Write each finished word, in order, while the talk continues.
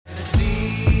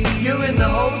You're in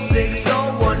the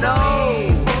 06010.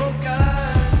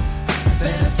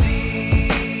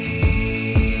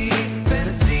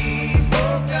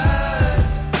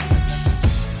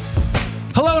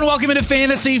 Hello and welcome into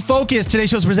Fantasy Focus.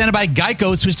 Today's show is presented by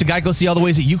Geico. Switch to Geico, see all the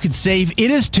ways that you could save. It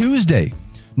is Tuesday,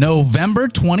 November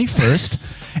 21st,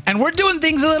 and we're doing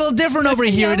things a little different over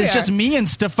here. Yeah, it is just me and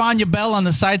Stefania Bell on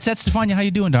the side set. Stefania, how you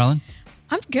doing, darling?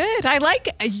 I'm good. I like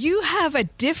you have a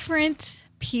different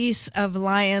piece of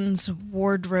Lions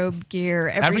wardrobe gear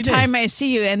every time I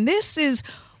see you, and this is.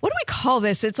 What do we call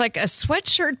this? It's like a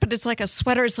sweatshirt, but it's like a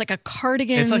sweater. It's like a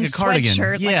cardigan. It's like a cardigan.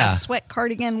 Sweatshirt, Yeah. like a sweat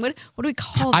cardigan. What do we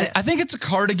call this? I think it's a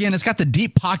cardigan. It's got the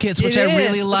deep pockets, which I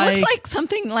really like. It looks like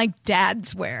something like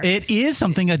dads wear. It is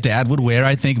something a dad would wear.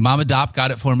 I think Mama Dop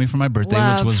got it for me for my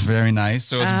birthday, which was very nice.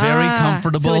 So it's very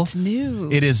comfortable. So it's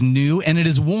new. It is new, and it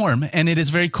is warm, and it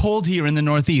is very cold here in the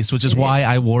Northeast, which is why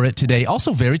I wore it today.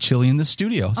 Also very chilly in the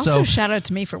studio. Also, shout out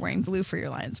to me for wearing blue for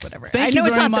your Lions, whatever. Thank you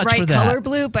very much for that. I know it's not the right color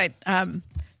blue, but...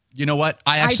 you know what?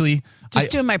 I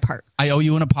doing my part. I owe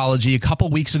you an apology. A couple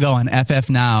weeks ago on FF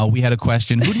Now, we had a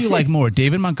question. Who do you like more,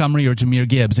 David Montgomery or Jahmyr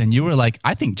Gibbs? And you were like,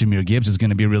 I think Jahmyr Gibbs is going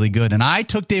to be really good. And I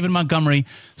took David Montgomery.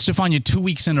 Stefania, 2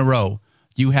 weeks in a row,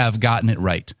 you have gotten it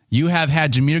right. You have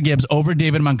had Jahmyr Gibbs over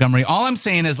David Montgomery. All I'm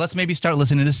saying is let's maybe start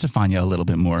listening to Stefania a little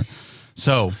bit more.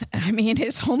 So, I mean,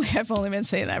 I've only been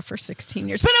saying that for 16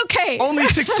 years, but okay. Only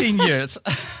 16 years.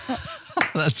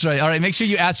 That's right. All right. Make sure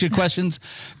you ask your questions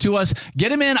to us. Get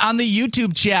them in on the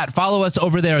YouTube chat. Follow us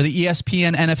over there, the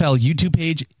ESPN NFL YouTube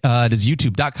page. It is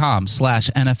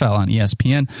youtube.com/NFL on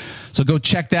ESPN. So go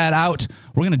check that out.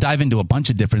 We're going to dive into a bunch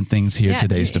of different things here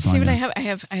today, Stefania. See what I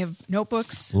have? I have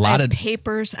notebooks, I have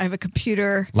papers, I have a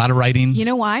computer. A lot of writing. You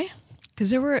know why? Because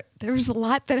there was a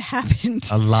lot that happened.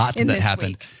 A lot that happened.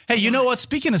 Week. Hey, you know what?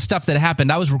 Speaking of stuff that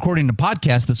happened, I was recording a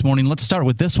podcast this morning. Let's start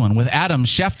with this one with Adam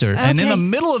Schefter. Okay. And in the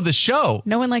middle of the show.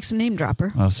 No one likes a name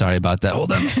dropper. Oh, sorry about that.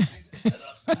 Hold on.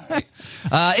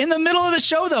 In the middle of the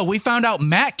show, though, we found out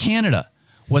Matt Canada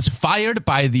was fired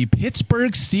by the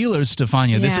Pittsburgh Steelers,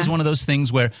 Stefania. Yeah. This is one of those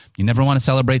things where you never want to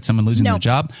celebrate someone losing their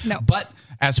job. No. But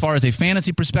as far as a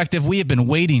fantasy perspective, we have been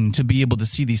waiting to be able to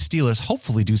see these Steelers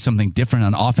hopefully do something different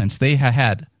on offense. They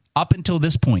had, up until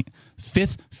this point,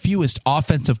 fifth fewest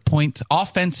offensive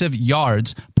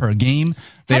yards per game.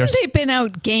 Haven't they been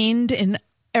outgained in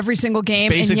every single game?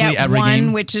 Basically and yet every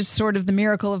game. Which is sort of the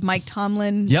miracle of Mike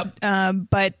Tomlin. Yep.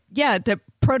 But yeah, the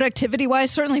productivity-wise,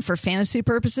 certainly for fantasy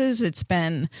purposes, it's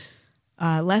been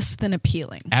less than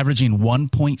appealing. Averaging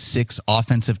 1.6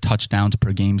 offensive touchdowns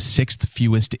per game, sixth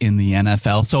fewest in the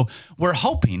NFL. So we're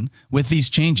hoping with these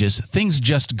changes, things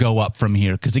just go up from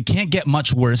here because it can't get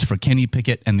much worse for Kenny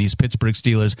Pickett and these Pittsburgh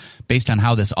Steelers based on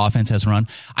how this offense has run.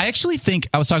 I actually think,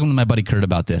 I was talking with my buddy Kurt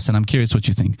about this, and I'm curious what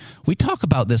you think. We talk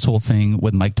about this whole thing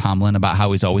with Mike Tomlin about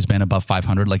how he's always been above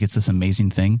 500, like it's this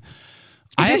amazing thing.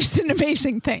 It's an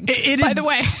amazing thing, by the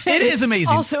way. It is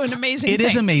amazing. Also an amazing thing. It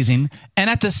is amazing. And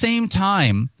at the same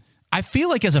time, I feel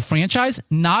like as a franchise,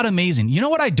 not amazing. You know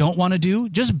what I don't want to do?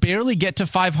 Just barely get to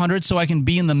 500 so I can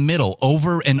be in the middle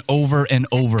over and over and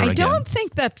over again. I don't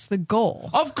think that's the goal.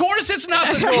 Of course it's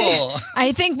not the goal.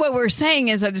 I think what we're saying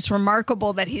is that it's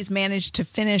remarkable that he's managed to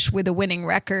finish with a winning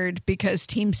record because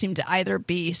teams seem to either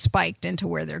be spiked into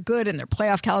where they're good and they're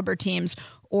playoff caliber teams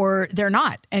or they're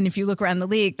not. And if you look around the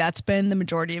league, that's been the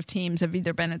majority of teams have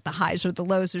either been at the highs or the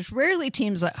lows. There's rarely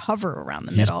teams that hover around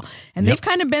the middle. And they've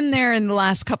kind of been there in the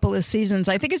last couple of seasons.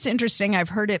 I think it's interesting. I've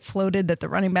heard it floated that the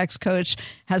running backs coach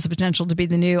has the potential to be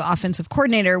the new offensive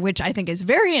coordinator, which I think is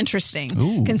very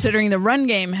interesting considering the run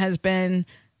game has been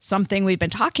something we've been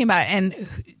talking about. And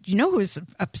you know who's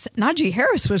upset? Najee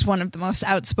Harris was one of the most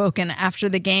outspoken after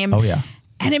the game. Oh, yeah.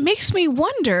 And it makes me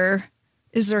wonder,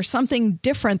 is there something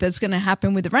different that's going to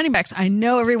happen with the running backs? I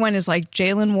know everyone is like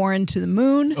Jaylen Warren to the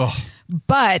moon,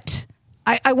 but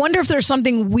I wonder if there's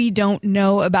something we don't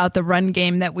know about the run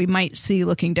game that we might see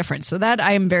looking different. So that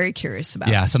I am very curious about.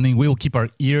 Yeah, something we will keep our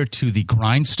ear to the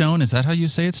grindstone. Is that how you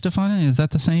say it, Stefania? Is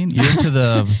that the saying? Ear to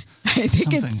the... I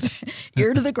think it's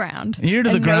ear to the ground. Ear to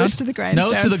the ground? Nose to the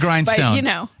grindstone. Nose to the grindstone. But, you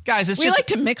know, guys, we like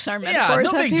to mix our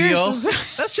metaphors. Yeah, no big deal.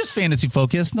 That's just fantasy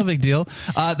focus. No big deal.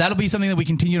 That'll be something that we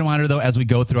continue to monitor, though, as we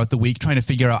go throughout the week, trying to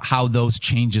figure out how those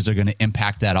changes are going to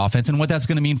impact that offense and what that's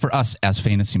going to mean for us as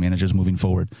fantasy managers moving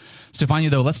forward. Stefania,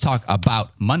 though, let's talk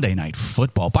about Monday Night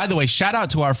Football. By the way, shout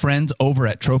out to our friends over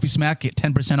at Trophy Smack. Get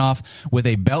 10% off with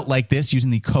a belt like this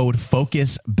using the code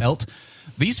FOCUSBELT.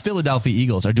 These Philadelphia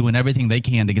Eagles are doing everything they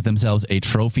can to get themselves a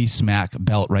Trophy Smack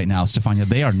belt right now. Stefania,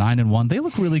 they are 9-1. They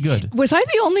look really good. Was I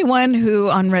the only one who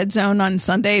on Red Zone on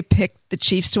Sunday picked the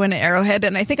Chiefs to win at Arrowhead?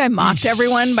 And I think I mocked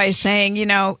everyone by saying, you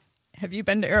know, have you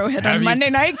been to Arrowhead on Monday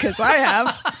night? Because I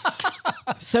have.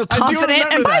 so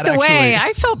confident. And by the way,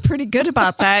 I felt pretty good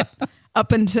about that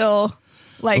up until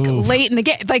late in the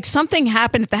game. Like something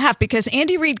happened at the half because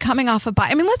Andy Reid coming off a bye.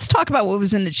 I mean, let's talk about what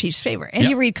was in the Chiefs' favor.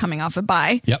 Andy Reid coming off a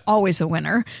bye, always a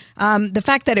winner. The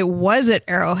fact that it was at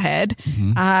Arrowhead,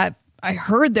 I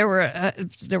heard there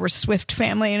were Swift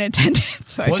family in attendance.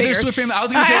 So was there Swift family? I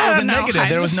was going to say that was a negative.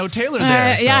 There was no Taylor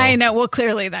there. Yeah, I know. Well,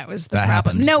 clearly that was the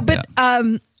problem. Happened. No, but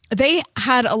they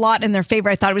had a lot in their favor.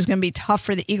 I thought it was going to be tough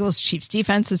for the Eagles. Chiefs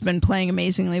defense has been playing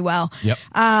amazingly well. Yep.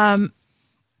 And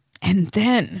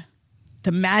then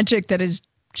the magic that is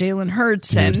Jalen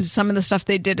Hurts and some of the stuff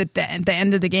they did at the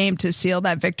end of the game to seal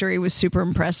that victory was super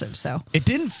impressive. So it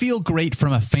didn't feel great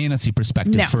from a fantasy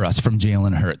perspective for us from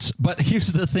Jalen Hurts. But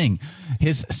here's the thing.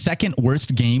 His second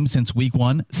worst game since week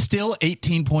 1, still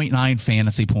 18.9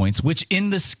 fantasy points, which in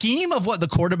the scheme of what the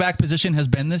quarterback position has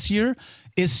been this year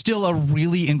is still a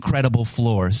really incredible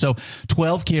floor. So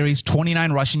 12 carries,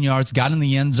 29 rushing yards, got in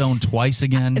the end zone twice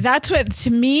again. That's what, to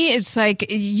me, it's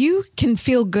like you can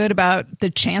feel good about the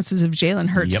chances of Jalen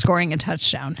Hurts scoring a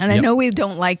touchdown. And I know we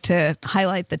don't like to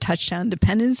highlight the touchdown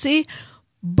dependency,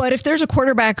 but if there's a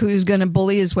quarterback who's going to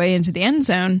bully his way into the end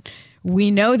zone,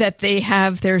 we know that they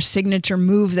have their signature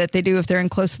move that they do if they're in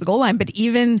close to the goal line. But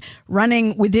even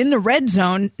running within the red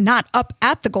zone, not up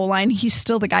at the goal line, he's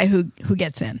still the guy who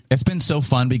gets in. It's been so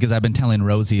fun because I've been telling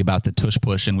Rosie about the tush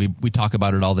push, and we talk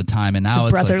about it all the time. And now the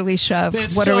it's brotherly shove.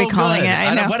 What are we calling it?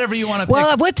 I know. Whatever you want to pick.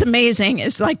 Well, what's amazing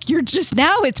is like you're just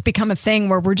now it's become a thing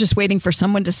where we're just waiting for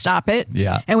someone to stop it.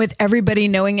 Yeah. And with everybody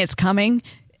knowing it's coming,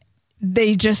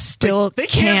 they just still they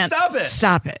can't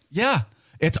stop it. Yeah.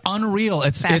 It's unreal.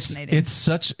 It's fascinating. It's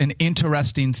such an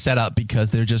interesting setup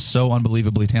because they're just so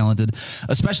unbelievably talented,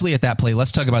 especially at that play.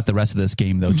 Let's talk about the rest of this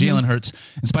game, though. Jalen Hurts,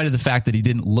 in spite of the fact that he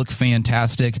didn't look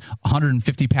fantastic,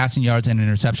 150 passing yards and an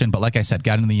interception, but like I said,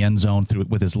 got in the end zone through it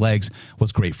with his legs,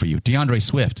 was great for you. DeAndre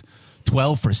Swift,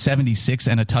 12 for 76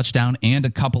 and a touchdown and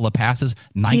a couple of passes,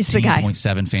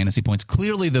 19.7 fantasy points.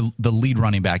 Clearly the lead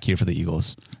running back here for the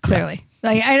Eagles. Clearly. Yeah.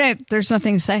 Like there's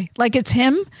nothing to say. Like it's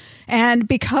him, and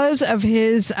because of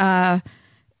his,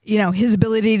 his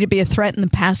ability to be a threat in the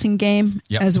passing game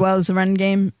as well as the run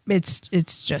game, it's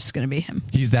just going to be him.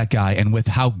 He's that guy, and with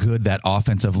how good that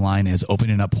offensive line is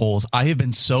opening up holes, I have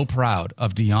been so proud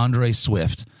of DeAndre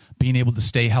Swift being able to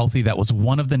stay healthy. That was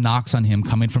one of the knocks on him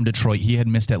coming from Detroit. He had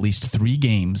missed at least 3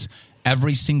 games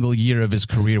every single year of his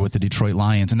career with the Detroit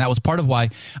Lions. And that was part of why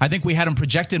I think we had him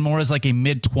projected more as like a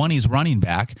mid-20s running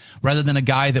back rather than a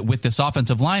guy that with this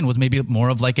offensive line was maybe more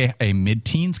of like a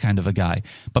mid-teens kind of a guy.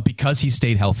 But because he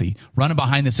stayed healthy, running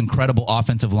behind this incredible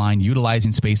offensive line,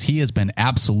 utilizing space, he has been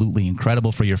absolutely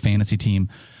incredible for your fantasy team.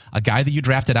 A guy that you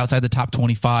drafted outside the top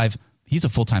 25, he's a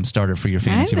full-time starter for your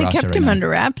fantasy roster. They kept him under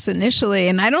wraps initially,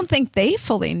 and I don't think they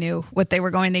fully knew what they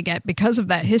were going to get because of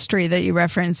that history that you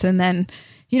referenced. And then,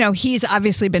 he's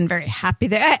obviously been very happy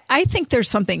there. I think there's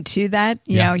something to that.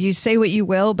 You know, you say what you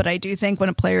will, but I do think when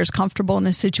a player is comfortable in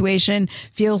a situation,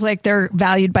 feels like they're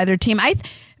valued by their team. I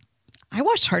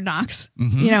watched Hard Knocks,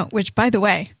 which, by the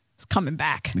way, is coming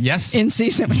back. Yes. In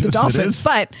season with the Dolphins.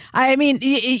 But, I mean,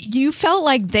 you felt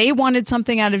like they wanted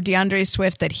something out of DeAndre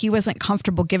Swift that he wasn't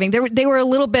comfortable giving. They were a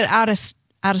little bit out of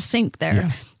sync there.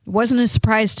 Yeah. It wasn't a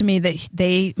surprise to me that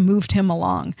they moved him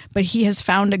along, but he has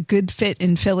found a good fit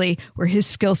in Philly where his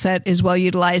skill set is well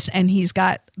utilized and he's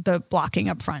got the blocking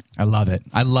up front. I love it.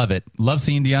 Love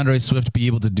seeing DeAndre Swift be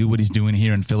able to do what he's doing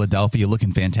here in Philadelphia,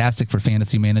 looking fantastic for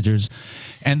fantasy managers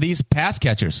and these pass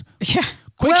catchers. Yeah.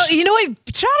 Well,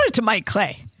 shout out to Mike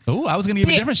Clay. Oh, I was going to give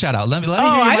a different shout out. Let me hear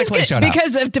your Mike Clay shout out.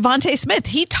 Because of Devontae Smith.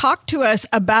 He talked to us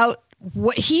about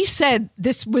what he said.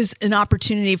 This was an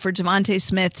opportunity for Devontae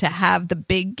Smith to have the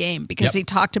big game because he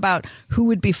talked about who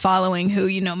would be following who.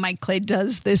 Mike Clay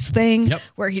does this thing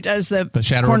where he does the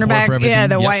shadow cornerback, report for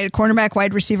everything. wide cornerback,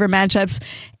 wide receiver matchups.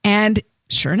 And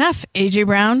sure enough, AJ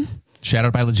Brown. Shout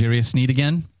out by L'Jarius Sneed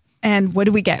again. And what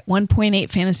do we get?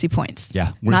 1.8 fantasy points.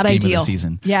 Yeah, worst not game ideal. of the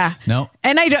season. Yeah, no.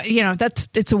 And I don't.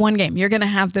 It's a one game. You're going to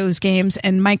have those games.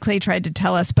 And Mike Clay tried to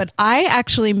tell us, but I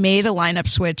actually made a lineup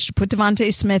switch to put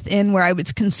Devontae Smith in where I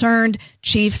was concerned.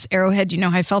 Chiefs, Arrowhead. You know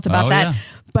how I felt about that. Yeah.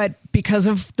 But because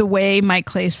of the way Mike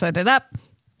Clay set it up,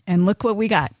 and look what we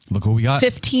got.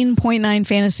 15.9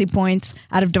 fantasy points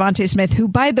out of Devontae Smith, who,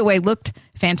 by the way, looked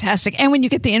fantastic. And when you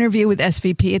get the interview with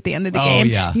SVP at the end of the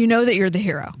game, you know that you're the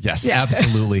hero. Yes,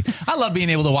 absolutely. I love being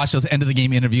able to watch those end of the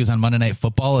game interviews on Monday Night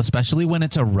Football, especially when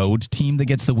it's a road team that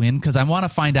gets the win, because I want to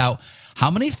find out how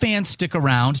many fans stick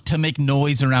around to make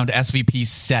noise around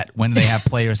SVP's set when they have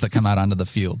players that come out onto the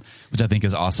field, which I think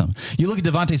is awesome. You look at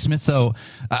Devontae Smith, though,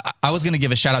 I was going to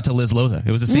give a shout out to Liz Loza.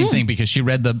 It was the same thing because she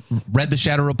read the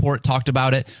shadow report, talked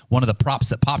about it, One of the props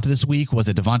that popped this week was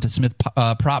a Devonta Smith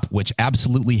prop, which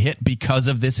absolutely hit because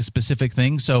of this specific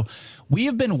thing. So we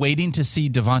have been waiting to see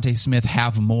Devonta Smith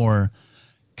have more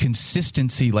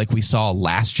consistency like we saw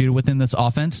last year within this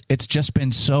offense. It's just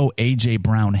been so A.J.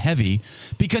 Brown heavy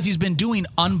because he's been doing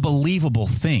unbelievable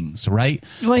things, right?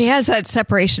 Well, he has that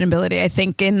separation ability, I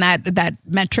think, in that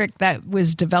metric that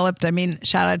was developed. I mean,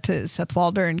 shout out to Seth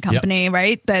Walder and company,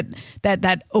 right?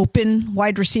 That open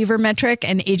wide receiver metric,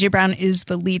 and A.J. Brown is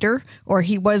the leader, or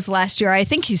he was last year. I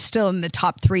think he's still in the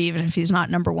top 3, even if he's not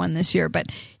number 1 this year, but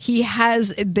he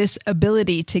has this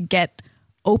ability to get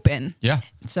open. Yeah.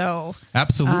 So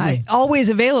absolutely. Always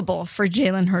available for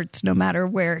Jalen Hurts, no matter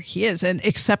where he is, and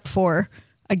except for,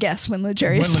 I guess, when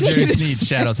L'Jarius Sneed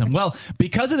shadows him. Well,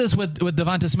 because of this with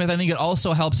Devonta Smith, I think it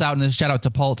also helps out, and this shout out to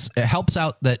Pulse, it helps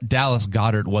out that Dallas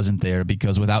Goedert wasn't there,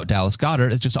 because without Dallas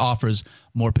Goedert, it just offers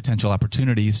more potential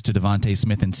opportunities to Devonta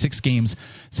Smith in 6 games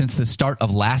since the start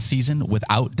of last season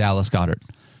without Dallas Goedert.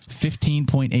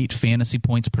 15.8 fantasy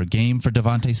points per game for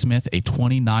Devonta Smith, a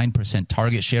 29%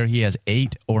 target share. He has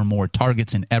 8 or more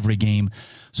targets in every game.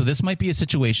 So this might be a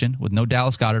situation with no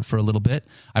Dallas Goedert for a little bit.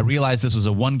 I realized this was a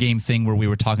 1-game thing where we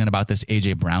were talking about this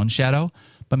A.J. Brown shadow,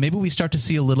 but maybe we start to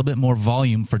see a little bit more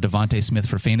volume for Devonta Smith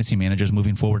for fantasy managers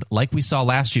moving forward, like we saw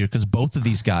last year, because both of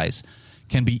these guys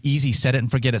can be easy set it and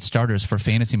forget it starters for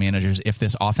fantasy managers if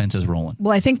this offense is rolling.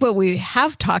 Well, I think what we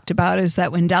have talked about is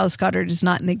that when Dallas Goedert is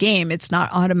not in the game, it's not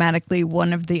automatically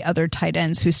one of the other tight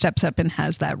ends who steps up and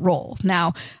has that role.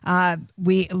 Now,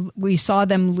 we saw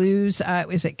them lose,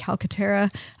 is it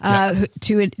Calcaterra,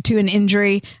 to an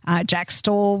injury. Jack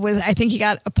Stoll, I think he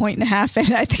got 1.5 points,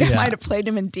 and I think I might have played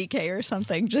him in DK or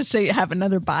something just to have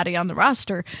another body on the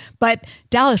roster. But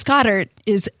Dallas Goedert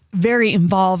is very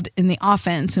involved in the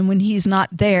offense, and when he's not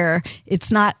there,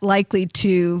 it's not likely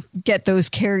to get those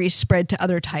carries spread to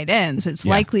other tight ends. It's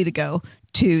likely to go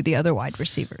to the other wide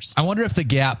receivers. I wonder if the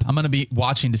gap, I'm going to be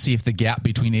watching to see if the gap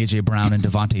between A.J. Brown and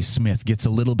Devonta Smith gets a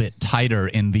little bit tighter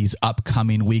in these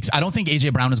upcoming weeks. I don't think A.J.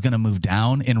 Brown is going to move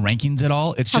down in rankings at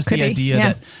all. It's just the idea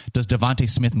that does Devonta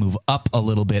Smith move up a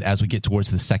little bit as we get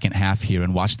towards the second half here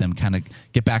and watch them kind of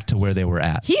get back to where they were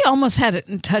at. He almost had it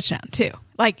in touchdown too.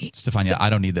 Stefania, I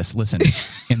don't need this. Listen,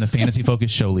 in the Fantasy Focus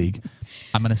Show League,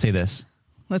 I'm going to say this.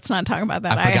 Let's not talk about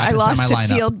that. I lost to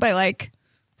Field by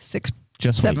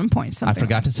 7 points. Something I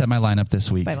forgot to set my lineup this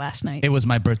week. By last night. It was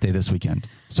my birthday this weekend,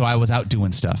 so I was out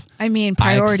doing stuff. I mean,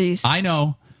 priorities. I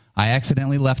know. I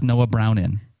accidentally left Noah Brown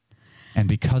in, and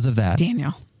because of that,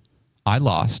 Daniel, I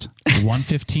lost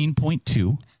 115.2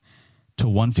 to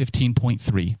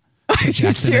 115.3. To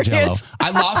Jackson and Jello.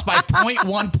 I lost by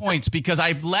 0.1 points because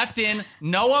I left in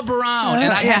Noah Brown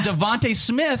and I had Devonta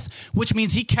Smith, which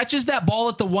means he catches that ball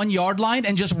at the 1-yard line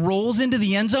and just rolls into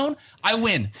the end zone. I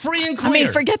win. Free and clear. I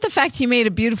mean, forget the fact he made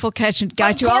a beautiful catch and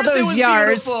got you all those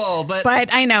yards.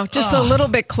 But I know, just a little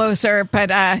bit closer.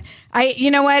 But you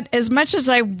know what? As much as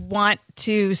I want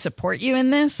to support you in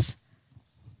this,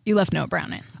 you left Noah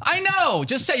Brown in. I know.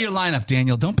 Just set your lineup,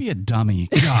 Daniel. Don't be a dummy.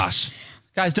 Gosh.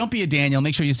 Guys, don't be a Daniel.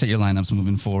 Make sure you set your lineups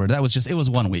moving forward. It was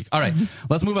 1 week. All right,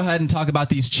 let's move ahead and talk about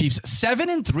these Chiefs.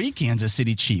 7-3 Kansas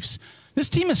City Chiefs. This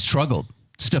team has struggled,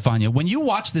 Stefania. When you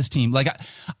watch this team,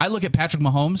 I look at Patrick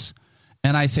Mahomes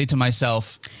and I say to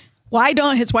myself, why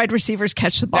don't his wide receivers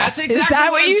catch the ball? That's exactly Is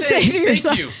that what you say to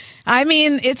yourself? Thank you. I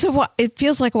mean, it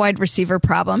feels like a wide receiver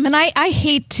problem. And I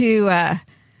hate to...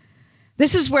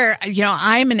 This is where,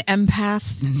 I'm an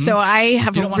empath, so I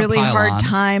have a really hard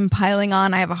time piling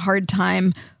on. I have a hard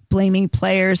time blaming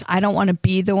players. I don't want to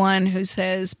be the one who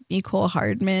says, Mecole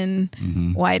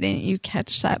Hardman, why didn't you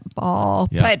catch that ball?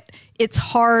 Yep. But it's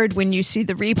hard when you see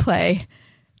the replay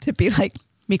to be like,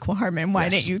 Mecole Hardman, why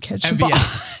didn't you catch the ball?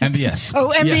 MVS.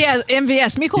 Oh,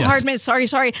 MVS. Mecole Hardman,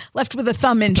 sorry, left with a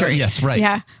thumb injury. Yes, right.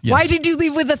 Yeah. Yes. Why did you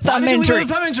leave with a thumb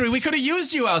injury? We could have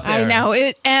used you out there. I know.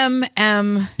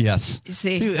 Yes. You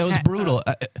see, dude, it was brutal.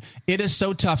 It is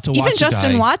so tough to watch. Even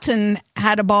Justin Watson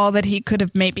had a ball that he could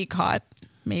have maybe caught.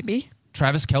 Maybe.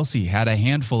 Travis Kelce had a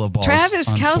handful of balls.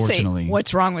 Travis Kelce.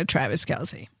 What's wrong with Travis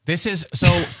Kelce? This is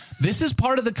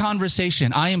part of the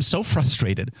conversation. I am so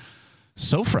frustrated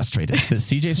that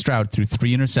C.J. Stroud threw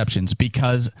 3 interceptions,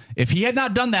 because if he had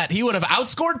not done that, he would have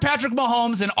outscored Patrick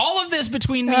Mahomes, and all of this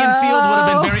between me and Field would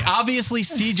have been very obviously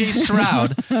C.J.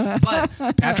 Stroud. But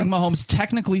Patrick Mahomes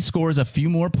technically scores a few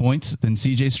more points than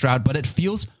C.J. Stroud, but it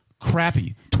feels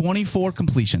crappy. 24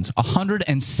 completions,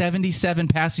 177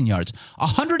 passing yards,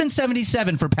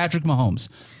 177 for Patrick Mahomes.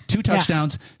 2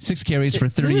 touchdowns, 6 carries for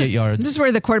 38 yards. This is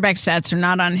where the quarterback stats are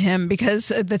not on him, because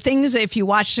the things, if you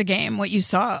watch the game, what you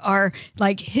saw are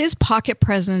like his pocket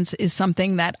presence is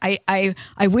something that I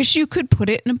wish you could put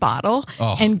it in a bottle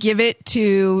and give it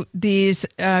to these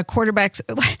quarterbacks.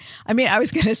 I mean, I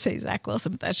was going to say Zach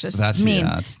Wilson, but that's mean.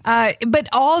 Yeah, but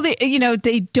all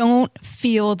they don't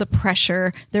feel the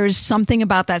pressure. There is something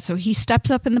about that. So he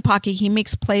steps up in the pocket. He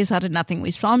makes plays out of nothing.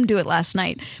 We saw him do it last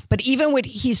night. But even when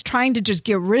he's trying to just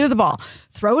get rid of the ball,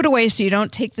 throw it away so you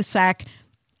don't take the sack,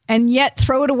 and yet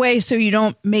throw it away so you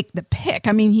don't make the pick.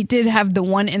 I mean, he did have the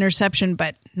 1 interception,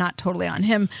 but not totally on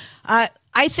him. I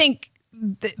think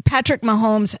that Patrick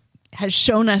Mahomes has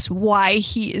shown us why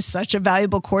he is such a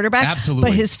valuable quarterback. Absolutely.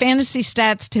 But his fantasy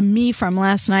stats to me from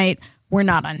last night were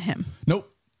not on him. Nope.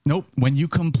 When you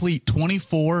complete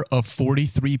 24 of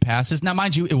 43 passes, now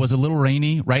mind you, it was a little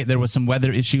rainy, right? There was some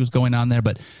weather issues going on there,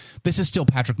 but this is still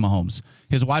Patrick Mahomes.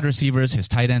 His wide receivers, his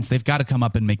tight ends, they've got to come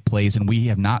up and make plays, and we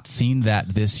have not seen that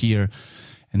this year.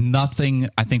 And nothing,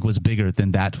 I think, was bigger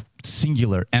than that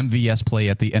singular MVS play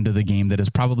at the end of the game that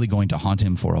is probably going to haunt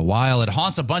him for a while. It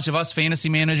haunts a bunch of us fantasy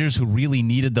managers who really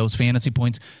needed those fantasy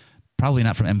points, probably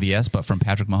not from MVS, but from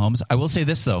Patrick Mahomes. I will say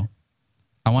this, though.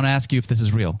 I want to ask you if this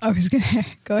is real. I was going to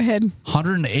go ahead.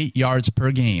 108 yards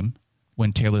per game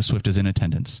when Taylor Swift is in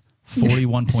attendance.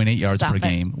 41.8 yards per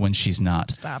game when she's not.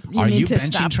 Stop. Are you to benching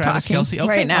stop Travis Kelce? Okay,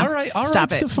 right now. All right.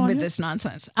 Stop it with this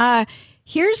nonsense.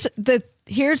 Here's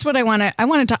what I want to. I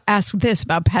wanted to ask this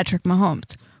about Patrick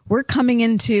Mahomes. We're coming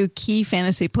into key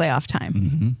fantasy playoff time.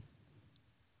 Mm-hmm.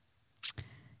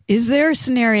 Is there a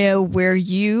scenario where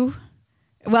you?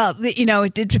 Well,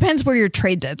 it depends where your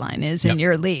trade deadline is in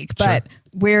your league, but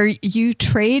where you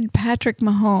trade Patrick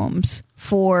Mahomes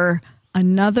for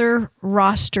another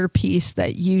roster piece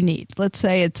that you need. Let's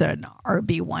say it's an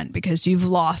RB1 because you've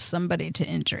lost somebody to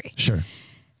injury. Sure.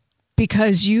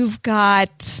 Because you've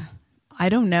got, I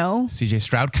don't know, CJ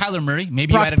Stroud, Kyler Murray.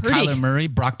 Maybe Brock you added Purdy. Kyler Murray,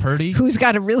 Brock Purdy. Who's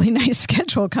got a really nice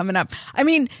schedule coming up. I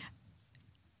mean,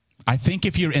 I think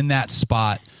if you're in that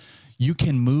spot, you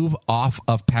can move off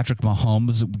of Patrick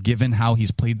Mahomes given how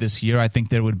he's played this year. I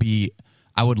think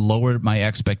I would lower my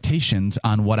expectations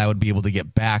on what I would be able to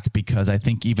get back, because I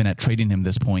think even at trading him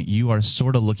this point, you are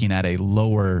sort of looking at a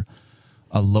lower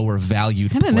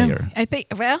valued player. Know. I think,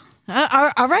 all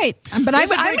right. But I'm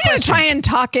going to try and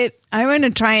talk it. I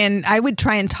would try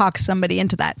and talk somebody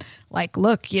into that. Like,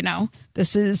 look,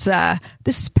 this is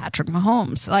Patrick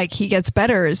Mahomes. Like, he gets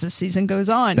better as the season goes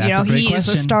on. That's he is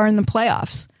a star in the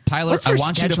playoffs. Tyler, I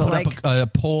want you to put up a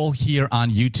poll here on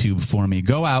YouTube for me.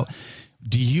 Go out.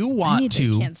 Do you want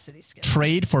to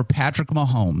trade for Patrick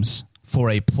Mahomes for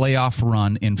a playoff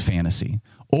run in fantasy?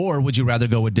 Or would you rather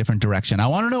go a different direction? I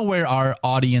want to know where our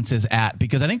audience is at,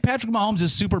 because I think Patrick Mahomes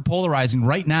is super polarizing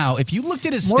right now. If you looked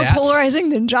at his more stats, polarizing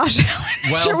than Josh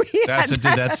Allen. Well,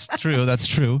 that's true. That's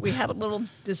true. We had a little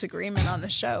disagreement on the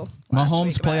show.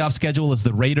 Mahomes' playoff schedule is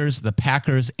the Raiders, the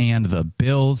Packers, and the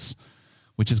Bills,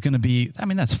 which is going to be,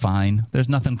 that's fine. There's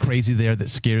nothing crazy there that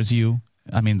scares you.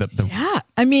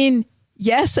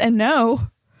 Yes and no.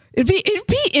 It'd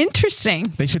be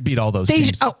interesting. They should beat all those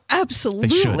teams. Oh, absolutely.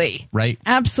 They should, right?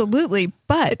 Absolutely.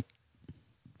 But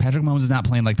Patrick Mahomes is not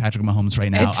playing like Patrick Mahomes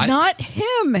right now. It's not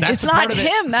him. It's not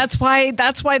him. That's why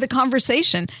the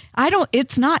conversation.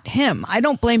 It's not him. I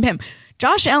don't blame him.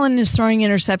 Josh Allen is throwing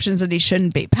interceptions that he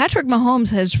shouldn't be. Patrick Mahomes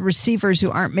has receivers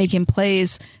who aren't making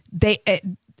plays.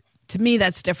 To me,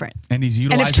 that's different. And he's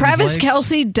utilizing if Travis his legs.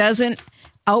 Kelce doesn't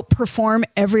outperform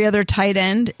every other tight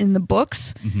end in the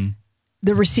books,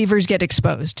 the receivers get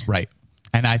exposed. Right.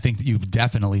 And I think that you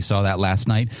definitely saw that last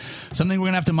night. Something we're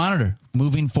going to have to monitor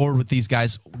moving forward with these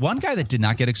guys. One guy that did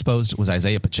not get exposed was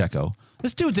Isaiah Pacheco.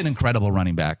 This dude's an incredible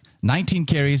running back. 19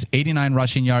 carries, 89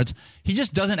 rushing yards. He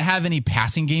just doesn't have any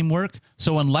passing game work.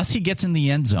 So unless he gets in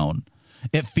the end zone,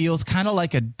 it feels kind of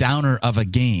like a downer of a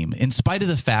game. In spite of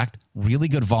the fact, really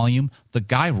good volume, the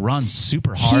guy runs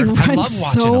super hard. He runs I love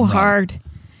watching so him hard.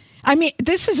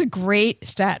 This is a great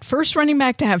stat. First running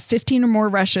back to have 15 or more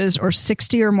rushes or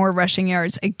 60 or more rushing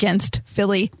yards against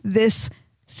Philly this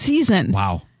season.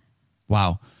 Wow.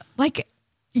 Like,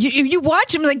 you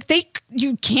watch him, like,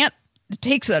 you can't, it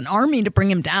takes an army to bring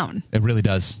him down. It really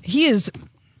does. He is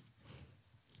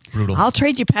brutal. I'll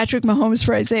trade you Patrick Mahomes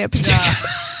for Isaiah Pacheco.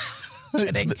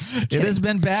 It has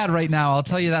been bad right now, I'll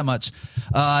tell you that much.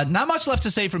 Not much left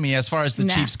to say for me as far as the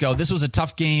Chiefs go. This was a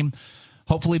tough game.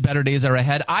 Hopefully better days are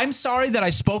ahead. I'm sorry that I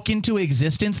spoke into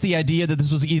existence the idea that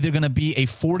this was either going to be a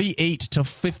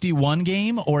 48-51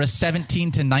 game or a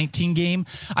 17-19 game.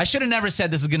 I should have never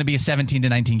said this is going to be a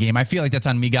 17-19 game. I feel like that's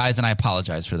on me, guys, and I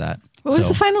apologize for that. What was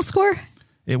the final score?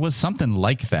 It was something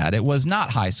like that. It was not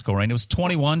high scoring. It was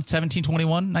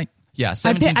 17-21. Yeah,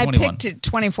 17-21. I picked it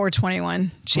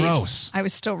 24-21. Chiefs. Gross. I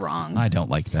was still wrong. I don't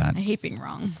like that. I hate being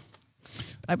wrong.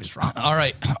 I was wrong. All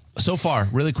right. So far,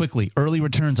 really quickly, early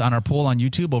returns on our poll on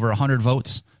YouTube, over 100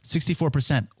 votes.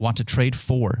 64% want to trade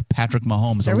for Patrick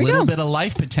Mahomes. There a we little go. bit of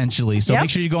life potentially. So make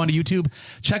sure you go onto YouTube.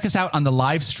 Check us out on the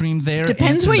live stream there.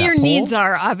 Depends Answer what that your poll. needs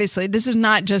are, obviously. This is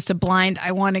not just a blind,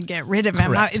 I want to get rid of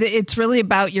him. Correct. It's really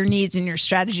about your needs and your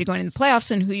strategy going into the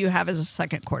playoffs and who you have as a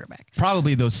second quarterback.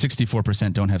 Probably those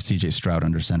 64% don't have CJ Stroud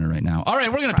under center right now. All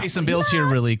right, we're going to pay some bills here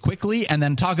really quickly and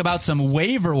then talk about some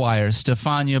waiver wires,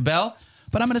 Stefania Bell.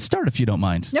 But I'm going to start if you don't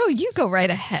mind. No, you go right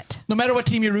ahead. No matter what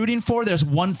team you're rooting for, there's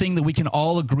one thing that we can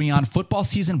all agree on. Football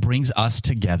season brings us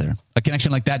together. A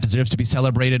connection like that deserves to be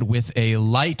celebrated with a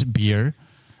light beer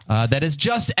that is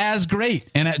just as great.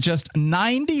 And at just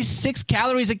 96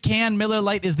 calories a can, Miller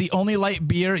Lite is the only light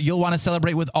beer you'll want to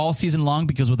celebrate with all season long,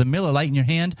 because with a Miller Lite in your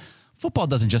hand, football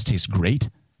doesn't just taste great.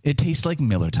 It tastes like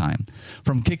Miller time.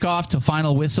 From kickoff to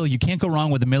final whistle, you can't go wrong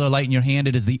with the Miller Lite in your hand.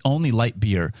 It is the only light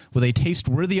beer with a taste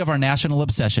worthy of our national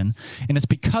obsession, and it's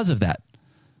because of that.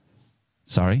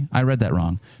 Sorry, I read that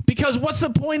wrong. Because what's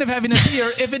the point of having a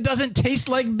beer if it doesn't taste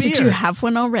like beer? Did you have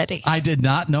one already? I did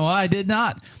not. No, I did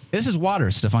not. This is water,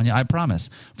 Stefania, I promise.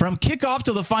 From kickoff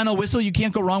to the final whistle, you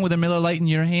can't go wrong with a Miller Lite in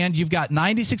your hand. You've got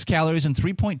 96 calories and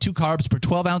 3.2 carbs per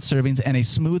 12-ounce servings and a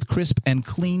smooth, crisp, and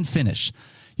clean finish.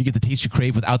 You get the taste you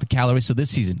crave without the calories. So this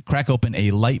season, crack open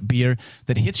a light beer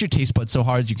that hits your taste buds so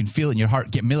hard you can feel it in your heart.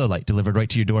 Get Miller Lite delivered right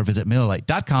to your door. Visit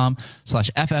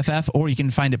MillerLite.com/FFF, or you can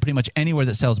find it pretty much anywhere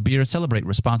that sells beer. Celebrate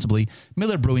responsibly.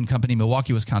 Miller Brewing Company,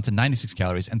 Milwaukee, Wisconsin, 96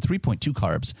 calories and 3.2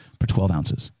 carbs per 12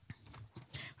 ounces.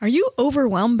 Are you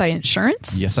overwhelmed by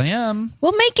insurance? Yes, I am.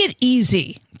 Well, make it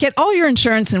easy. Get all your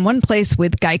insurance in one place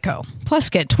with Geico.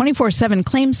 Plus, get 24/7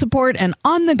 claim support and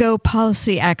on-the-go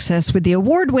policy access with the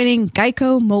award-winning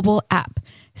Geico mobile app.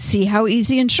 See how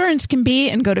easy insurance can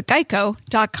be and go to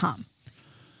geico.com.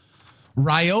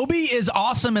 Ryobi is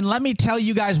awesome, and let me tell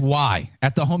you guys why.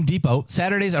 At the Home Depot,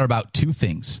 Saturdays are about two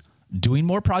things: doing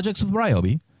more projects with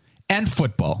Ryobi and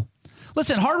football.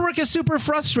 Listen, hard work is super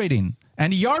frustrating,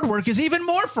 and yard work is even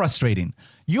more frustrating.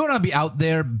 You want to be out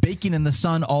there baking in the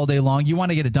sun all day long. You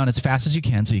want to get it done as fast as you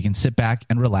can so you can sit back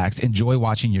and relax, enjoy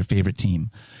watching your favorite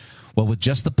team. Well, with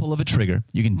just the pull of a trigger,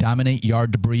 you can dominate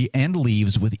yard debris and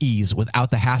leaves with ease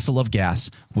without the hassle of gas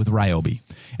with Ryobi.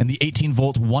 And the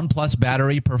 18-volt ONE+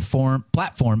 battery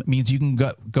platform means you can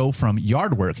go from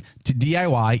yard work to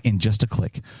DIY in just a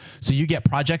click. So you get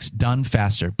projects done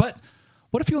faster. But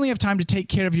what if you only have time to take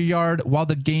care of your yard while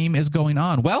the game is going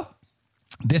on? Well,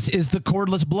 this is the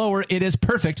cordless blower. It is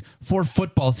perfect for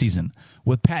football season.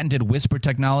 With patented whisper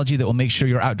technology that will make sure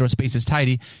your outdoor space is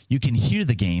tidy, you can hear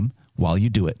the game while you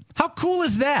do it. How cool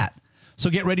is that? So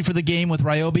get ready for the game with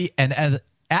Ryobi, and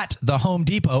at the Home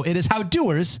Depot, it is how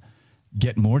doers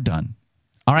get more done.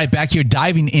 All right, back here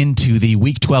diving into the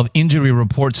Week 12 injury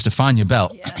report, Stefania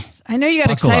Bell. Yes. I know you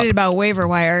got excited about waiver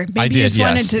wire. Maybe I did, you just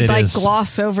wanted yes, to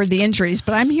gloss over the injuries,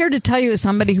 but I'm here to tell you, as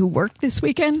somebody who worked this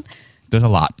weekend, there's a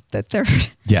lot. That there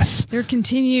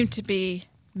continue to be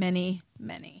many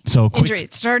injuries.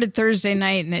 It started Thursday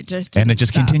night and it just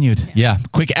continued. Yeah.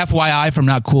 Quick FYI from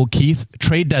Not Cool Keith,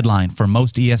 trade deadline for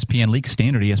most ESPN leagues,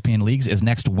 standard ESPN leagues, is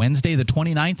next Wednesday the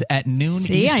 29th at noon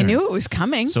Eastern. I knew it was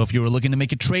coming. So if you were looking to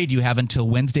make a trade, you have until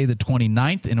Wednesday the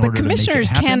 29th in order to make it happen. But commissioners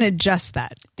can adjust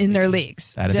that in their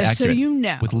leagues. That is just accurate. So you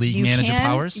know. With league manager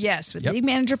powers? Yes, with league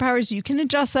manager powers, you can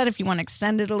adjust that if you want to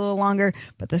extend it a little longer.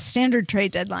 But the standard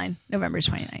trade deadline, November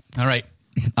 29th. All right.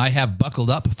 I have buckled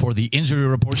up for the injury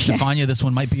report, Stefania. This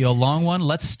one might be a long one.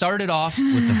 Let's start it off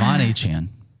with Devon Achane.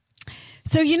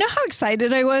 So you know how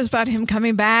excited I was about him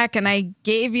coming back, and I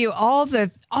gave you all the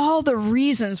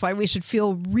reasons why we should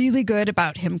feel really good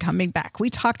about him coming back. We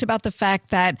talked about the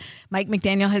fact that Mike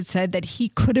McDaniel had said that he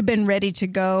could have been ready to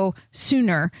go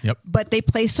sooner, but they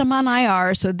placed him on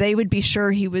IR so they would be sure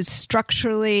he was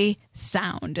structurally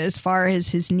sound as far as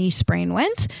his knee sprain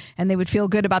went, and they would feel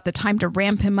good about the time to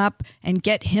ramp him up and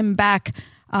get him back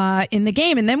in the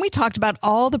game. And then we talked about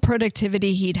all the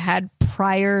productivity he'd had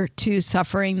prior to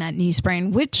suffering that knee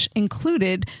sprain, which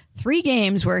included 3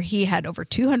 games where he had over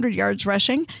 200 yards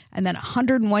rushing and then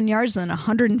 101 yards and then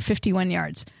 151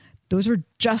 yards. Those were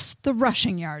just the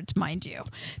rushing yards, mind you,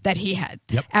 that he had,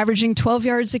 averaging 12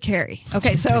 yards a carry.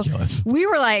 Okay, so we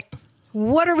were like,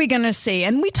 What are we going to see?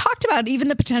 And we talked about even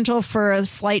the potential for a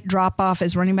slight drop-off,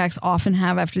 as running backs often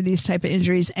have after these type of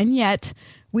injuries. And yet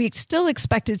we still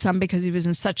expected some because he was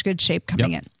in such good shape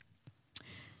coming in.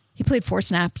 He played 4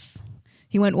 snaps.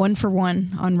 He went 1 for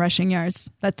 1 on rushing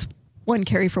yards. That's 1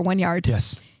 carry for 1 yard.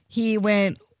 Yes. He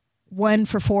went 1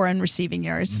 for 4 on receiving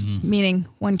yards, meaning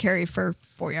 1 carry for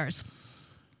 4 yards.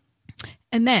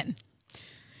 And then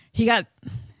he got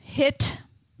hit,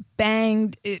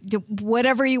 banged,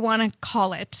 whatever you want to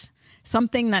call it,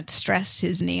 something that stressed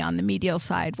his knee on the medial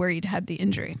side where he'd had the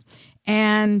injury.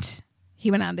 And he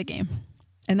went out of the game.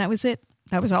 And that was it.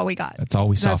 That was all we got. That's all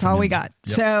we saw. That's all we got.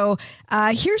 Yep. So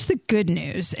here's the good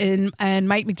news. And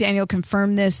Mike McDaniel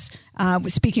confirmed this,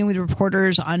 was speaking with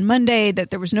reporters on Monday, that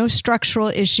there was no structural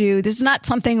issue. This is not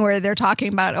something where they're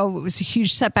talking about, oh, it was a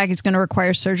huge setback, it's going to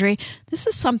require surgery. This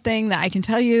is something that I can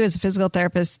tell you as a physical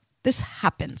therapist, this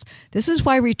happens. This is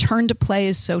why return to play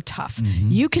is so tough.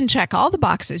 You can check all the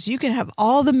boxes. You can have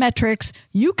all the metrics.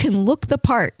 You can look the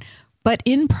part. But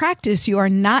in practice, you are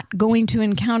not going to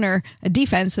encounter a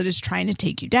defense that is trying to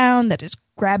take you down, that is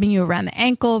grabbing you around the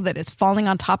ankle, that is falling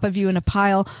on top of you in a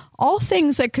pile. All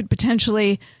things that could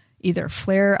potentially either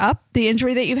flare up the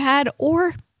injury that you've had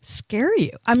or scare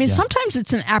you. I mean, sometimes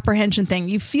it's an apprehension thing.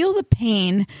 You feel the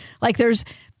pain. Like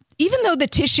even though the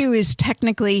tissue is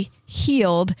technically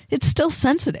healed, it's still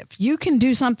sensitive. You can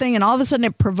do something and all of a sudden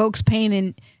it provokes pain,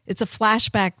 and it's a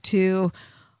flashback to,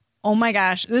 oh my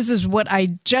gosh, this is what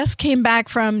I just came back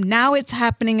from. Now it's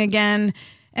happening again.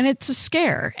 And it's a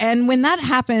scare. And when that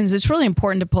happens, it's really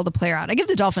important to pull the player out. I give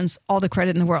the Dolphins all the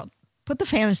credit in the world. Put the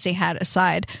fantasy hat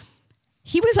aside.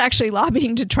 He was actually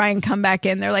lobbying to try and come back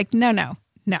in. They're like, no.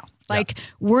 Like,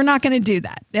 we're not going to do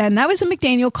that. And that was a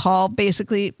McDaniel call,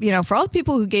 basically, for all the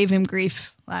people who gave him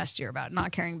grief last year about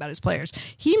not caring about his players.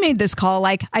 He made this call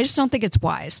like, I just don't think it's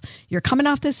wise. You're coming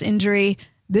off this injury.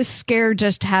 This scare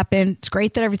just happened. It's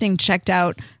great that everything checked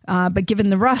out. But given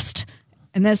the rust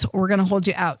and this, we're going to hold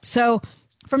you out. So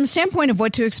from a standpoint of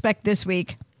what to expect this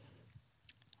week,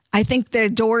 I think the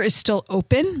door is still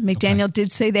open. McDaniel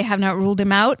did say they have not ruled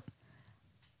him out.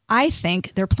 I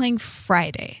think they're playing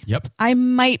Friday. Yep. I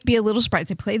might be a little surprised.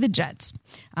 They play the Jets,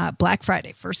 Black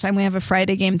Friday. First time we have a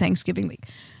Friday game Thanksgiving week.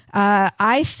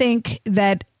 I think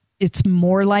that it's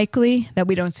more likely that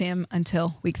we don't see him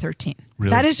until week 13. Really?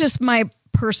 That is just my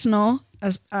personal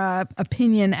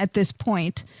opinion at this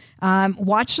point.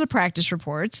 Watch the practice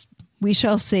reports. We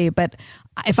shall see. But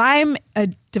if I'm a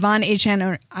Devon Achane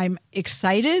owner, I'm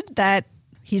excited that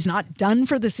he's not done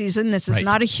for the season. This is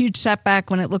not a huge setback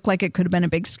when it looked like it could have been a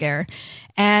big scare.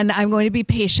 And I'm going to be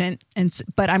patient,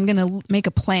 but I'm going to make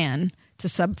a plan to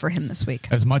sub for him this week.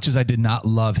 As much as I did not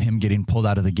love him getting pulled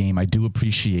out of the game, I do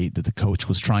appreciate that the coach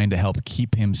was trying to help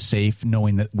keep him safe,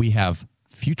 knowing that we have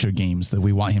future games that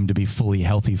we want him to be fully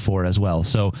healthy for as well.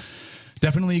 So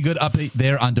definitely a good update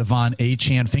there on Devon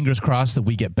Achane. Fingers crossed that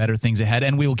we get better things ahead,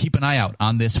 and we will keep an eye out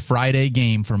on this Friday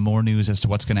game for more news as to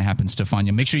what's going to happen to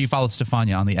Stefania. Make sure you follow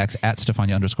Stefania on the X at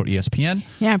Stefania_ESPN.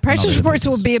 Yeah, practice reports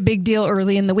will be a big deal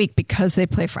early in the week because they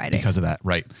play Friday. Because of that,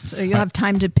 right. So you'll have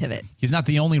time to pivot. He's not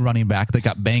the only running back that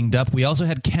got banged up. We also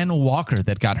had Ken Walker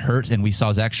that got hurt, and we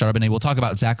saw Zach Charbonnet. We'll talk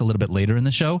about Zach a little bit later in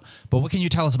the show, but what can you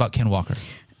tell us about Ken Walker?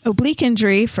 Oblique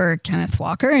injury for Kenneth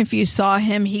Walker. If you saw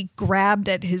him, he grabbed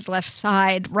at his left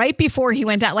side right before he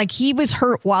went out. Like, he was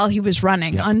hurt while he was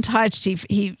running, untouched.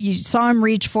 You saw him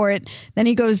reach for it. Then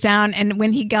he goes down. And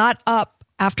when he got up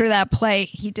after that play,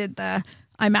 he did the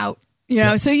I'm out.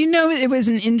 So it was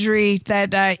an injury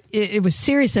that it was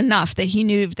serious enough that he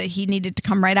knew that he needed to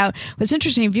come right out. What's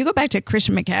interesting, if you go back to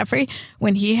Christian McCaffrey,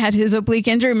 when he had his oblique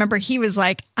injury, remember, he was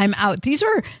like, I'm out.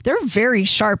 They're very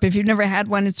sharp. If you've never had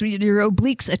one, it's your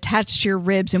obliques attached to your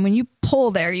ribs. And when you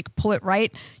pull there, you can pull it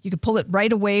right. You can pull it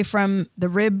right away from the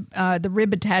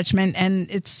rib attachment, and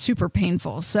it's super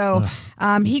painful. So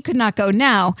he could not go.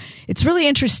 Now, it's really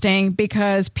interesting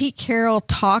because Pete Carroll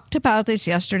talked about this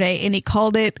yesterday, and he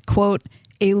called it, quote,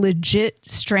 a legit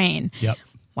strain. Yep.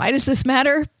 Why does this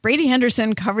matter? Brady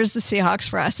Henderson covers the Seahawks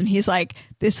for us, and he's like,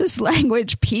 this is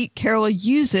language Pete Carroll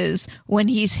uses when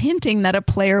he's hinting that a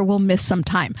player will miss some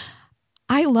time.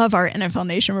 I love our NFL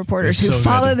Nation reporters who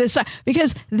follow this stuff,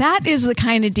 because that is the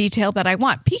kind of detail that I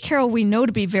want. Pete Carroll, we know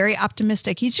to be very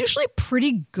optimistic. He's usually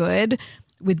pretty good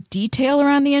with detail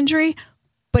around the injury,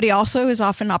 but he also is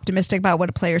often optimistic about what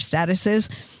a player's status is.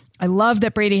 I love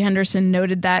that Brady Henderson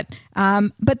noted that.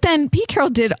 But then Pete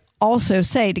Carroll did also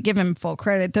say, to give him full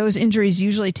credit, those injuries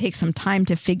usually take some time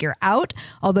to figure out,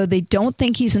 although they don't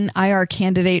think he's an IR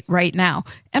candidate right now.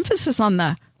 Emphasis on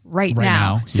the right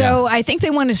now. So I think they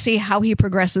want to see how he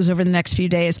progresses over the next few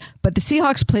days. But the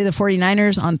Seahawks play the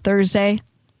 49ers on Thursday.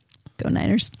 Go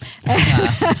Niners.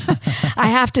 I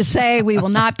have to say, we will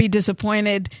not be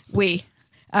disappointed. We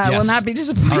will not be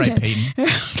disappointed. All right, Peyton.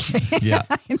 Okay. Yeah.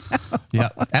 Yeah.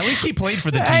 At least he played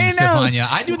for the team, Stefania.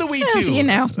 I do the we too. You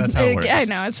know, that's how it works. I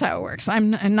know it's how it works.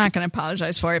 I'm not going to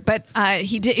apologize for it, but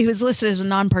he was listed as a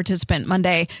non-participant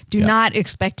Monday. Do not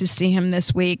expect to see him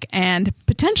this week, and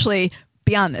potentially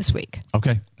beyond this week.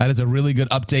 Okay, that is a really good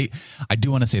update. I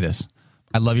do want to say this.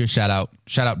 I love your shout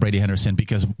out Brady Henderson,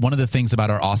 because one of the things about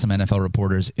our awesome NFL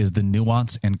reporters is the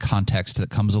nuance and context that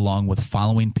comes along with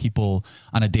following people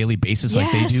on a daily basis like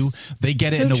they do. They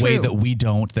get it in a way that we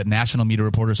don't, that national media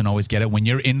reporters don't always get it. When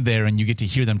you're in there and you get to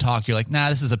hear them talk, you're like, nah,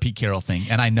 this is a Pete Carroll thing.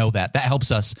 And I know that. That helps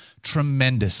us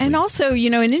tremendously. And also, you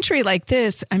know, an injury like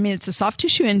this, I mean, it's a soft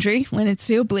tissue injury when it's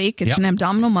the oblique. It's an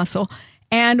abdominal muscle.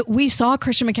 And we saw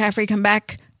Christian McCaffrey come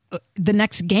back the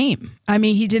next game. I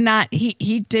mean, he did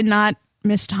not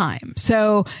miss time.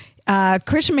 So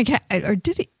Christian McCaffrey, or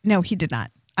did he? No, he did not.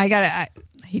 He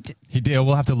did. He did.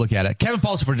 We'll have to look at it. Kevin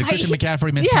Paulson, did Christian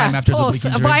McCaffrey miss time after his oblique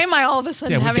injury? Why am I all of a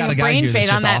sudden having a brain fade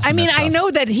on that? Awesome, I mean, I know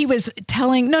that he was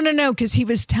telling, because he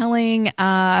was telling,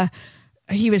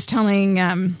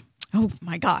 oh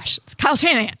my gosh, it's Kyle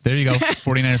Shanahan. There you go.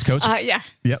 49ers coach. Yeah.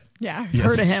 Yep. Yeah,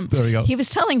 heard of him. There we go. He was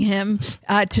telling him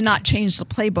to not change the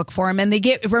playbook for him. And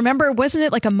remember, wasn't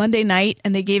it like a Monday night?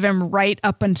 And they gave him right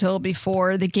up until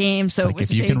before the game. So it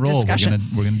was a big discussion.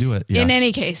 We're going to do it. Yeah. In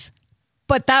any case.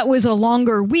 But that was a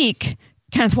longer week.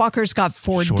 Kenneth Walker's got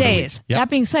 4 days. Yep. That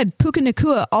being said, Puka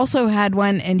Nacua also had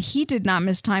one, and he did not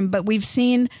miss time. But we've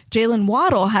seen Jalen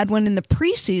Waddle had one in the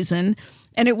preseason,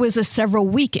 and it was a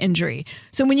several-week injury.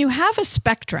 So when you have a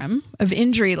spectrum of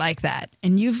injury like that,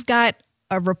 and you've got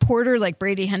a reporter like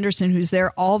Brady Henderson who's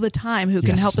there all the time, who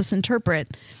can help us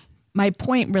interpret, my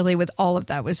point really with all of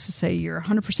that was to say you're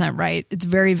 100% right. It's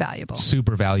very valuable.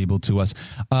 Super valuable to us.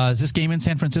 Is this game in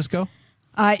San Francisco?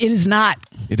 It is not.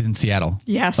 It is in Seattle.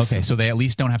 Yes. Okay, so they at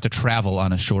least don't have to travel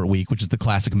on a short week, which is the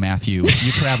classic Matthew.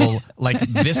 You travel like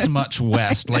this much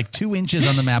west, like 2 inches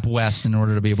on the map west, in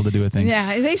order to be able to do a thing.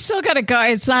 Yeah, they still got to go.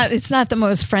 It's not the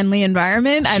most friendly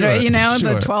environment. Sure,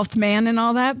 the 12th man and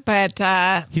all that.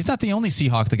 But he's not the only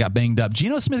Seahawk that got banged up.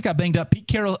 Geno Smith got banged up. Pete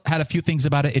Carroll had a few things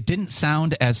about it. It didn't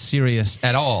sound as serious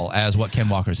at all as what Ken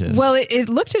Walker's is. Well, it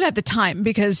looked it at the time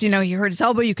because he hurt his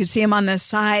elbow. You could see him on the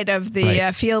side of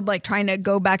the field, like trying to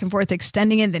go back and forth,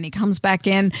 extending it. Then he comes back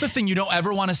in. That's the thing you don't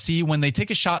ever want to see when they take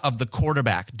a shot of the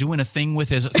quarterback doing a thing with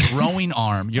his throwing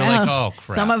arm. You're like, oh,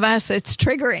 crap. Some of us, it's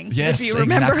triggering. Yes, if you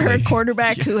remember a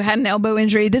quarterback who had an elbow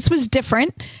injury, this was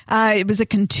different. It was a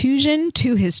contusion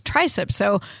to his triceps.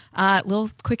 So a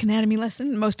little quick anatomy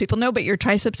lesson. Most people know, but your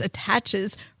triceps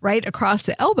attaches right across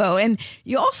the elbow. And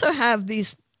you also have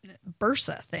these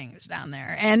bursa things down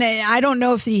there. And I don't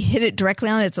know if he hit it directly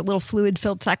on it. It's a little fluid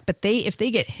filled sac, but if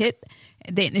they get hit,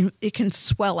 it can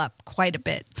swell up quite a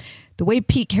bit. The way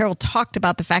Pete Carroll talked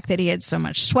about the fact that he had so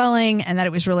much swelling and that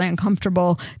it was really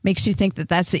uncomfortable makes you think that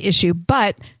that's the issue,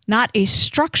 but not a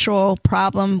structural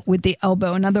problem with the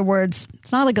elbow. In other words,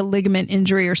 it's not like a ligament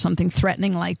injury or something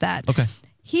threatening like that. Okay.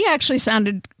 He actually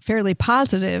sounded fairly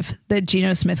positive that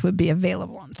Geno Smith would be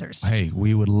available on Thursday. Hey,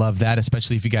 we would love that,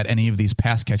 especially if you got any of these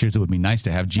pass catchers. It would be nice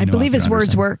to have Geno. I believe his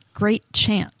words were great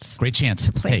chance. Great chance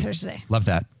to play Thursday. Love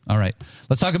that. All right.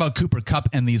 Let's talk about Cooper Kupp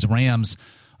and these Rams.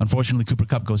 Unfortunately, Cooper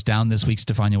Kupp goes down this week.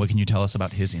 Stefania, what can you tell us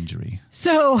about his injury?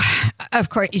 So, of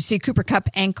course, you see Cooper Kupp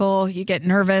ankle, you get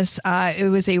nervous. It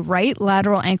was a right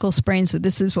lateral ankle sprain, so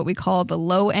this is what we call the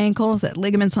low ankle, that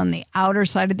ligaments on the outer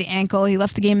side of the ankle. He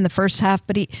left the game in the first half,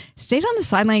 but he stayed on the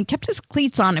sideline, kept his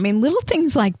cleats on. I mean, little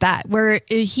things like that, where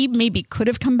he maybe could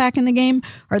have come back in the game,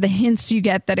 or the hints you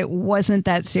get that it wasn't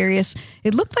that serious.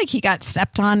 It looked like he got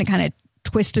stepped on and kind of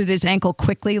twisted his ankle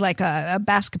quickly like a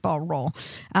basketball roll.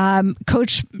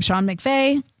 Coach Sean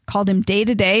McVay called him day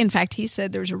to day. In fact, he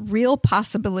said there's a real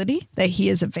possibility that he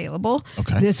is available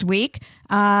this week.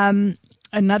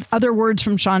 Other words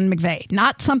from Sean McVay,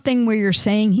 not something where you're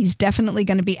saying he's definitely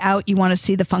going to be out. You want to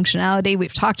see the functionality.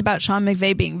 We've talked about Sean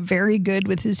McVay being very good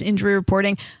with his injury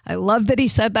reporting. I love that he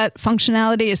said that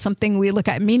functionality is something we look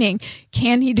at, meaning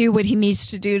can he do what he needs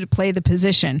to do to play the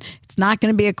position? It's not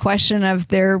going to be a question of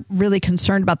they're really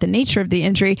concerned about the nature of the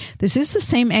injury. This is the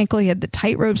same ankle. He had the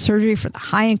tightrope surgery for the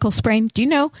high ankle sprain. Do you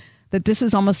know that this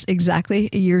is almost exactly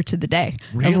a year to the day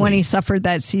of when he suffered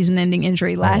that season-ending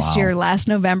injury last year, last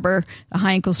November, the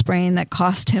high ankle sprain that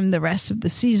cost him the rest of the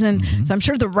season. So I'm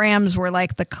sure the Rams were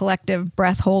like the collective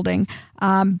breath holding.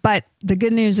 But the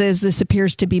good news is this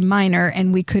appears to be minor,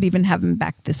 and we could even have him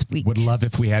back this week. Would love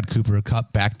if we had Cooper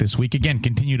Kupp back this week. Again,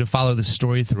 continue to follow this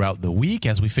story throughout the week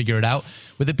as we figure it out.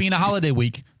 With it being a holiday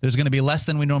week, there's going to be less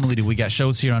than we normally do. We got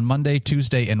shows here on Monday,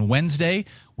 Tuesday, and Wednesday.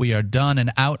 We are done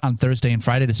and out on Thursday and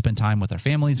Friday to spend time with our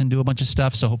families and do a bunch of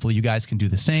stuff. So hopefully you guys can do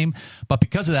the same. But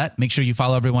because of that, make sure you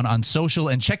follow everyone on social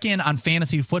and check in on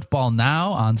Fantasy Football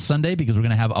Now on Sunday, because we're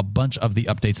going to have a bunch of the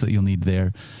updates that you'll need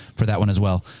there for that one as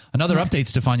well. Another update,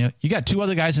 Stefania, you got two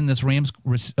other guys in this Rams,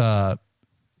 I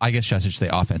guess I should say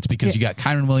offense, because you got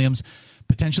Kyron Williams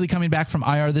potentially coming back from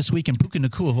IR this week, and Puka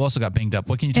Nacua, who also got banged up.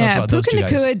 What can you tell us about those two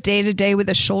guys? Puka Nacua day-to-day with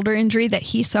a shoulder injury that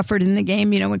he suffered in the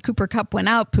game. You know, when Cooper Kupp went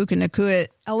out, Puka Nacua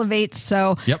elevates,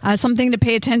 so something to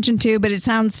pay attention to, but it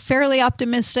sounds fairly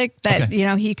optimistic that, you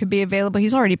know, he could be available.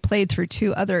 He's already played through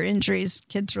 2 other injuries.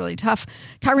 Kid's really tough.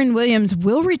 Kyron Williams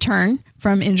will return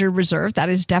from injured reserve. That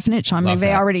is definite. Sean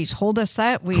McVay already told us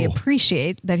that. We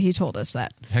appreciate that he told us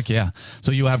that. Heck yeah.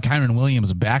 So you'll have Kyron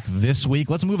Williams back this week.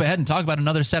 Let's move ahead and talk about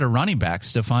another set of running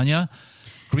backs, Stefania.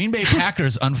 Green Bay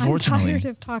Packers, unfortunately. I'm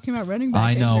tired of talking about running back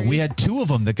I know. injuries. We had 2 of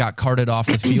them that got carted off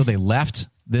the field. They left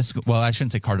this. Well, I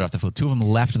shouldn't say carted off the field. 2 of them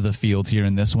left the field here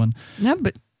in this one. No,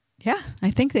 but yeah, I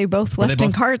think they both left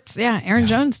in carts. Yeah, Aaron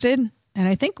Jones did, and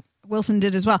I think Wilson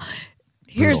did as well.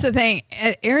 Here's the thing.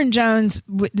 Aaron Jones,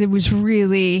 it was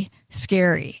really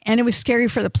scary, and it was scary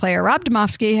for the player. Rob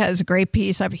Domofsky has a great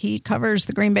piece. He covers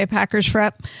the Green Bay Packers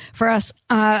for us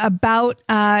about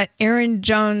Aaron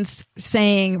Jones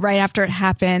saying right after it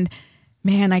happened,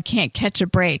 man, I can't catch a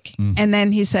break. And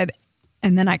then he said,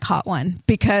 and then I caught one,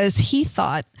 because he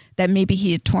thought that maybe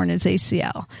he had torn his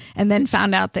ACL and then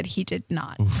found out that he did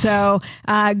not. Oof. So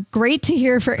great to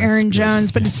hear for Aaron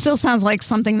Jones, but it still sounds like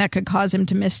something that could cause him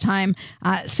to miss time.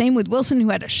 Same with Wilson, who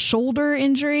had a shoulder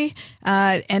injury,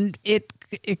 and it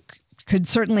could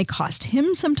certainly cost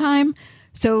him some time.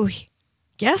 So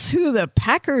guess who the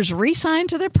Packers re-signed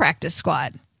to their practice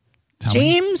squad?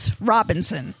 James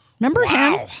Robinson. Remember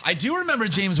him? I do remember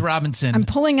James Robinson. I'm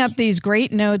pulling up these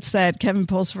great notes that Kevin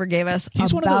Pulsifer gave us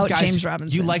He's about one of those guys James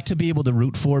Robinson. You like to be able to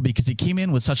root for, because he came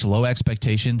in with such low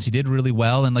expectations. He did really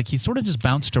well, and he sort of just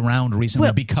bounced around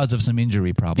recently because of some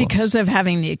injury problems. Because of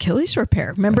having the Achilles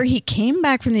repair. Remember, he came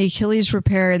back from the Achilles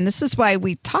repair, and this is why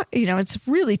we talk, it's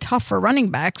really tough for running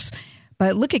backs.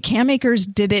 But look at Cam Akers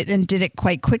did it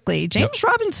quite quickly. James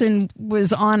Robinson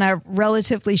was on a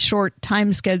relatively short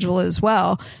time schedule as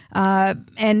well,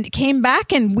 and came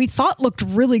back and we thought looked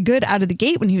really good out of the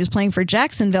gate when he was playing for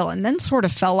Jacksonville, and then sort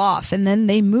of fell off. And then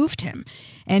they moved him,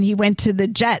 and he went to the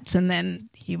Jets, and then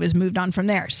he was moved on from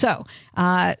there. So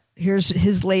here's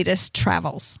his latest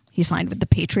travels. He signed with the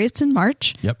Patriots in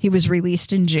March. He was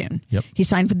released in June. He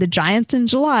signed with the Giants in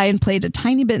July and played a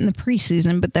tiny bit in the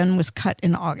preseason, but then was cut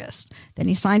in August. Then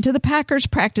he signed to the Packers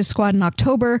practice squad in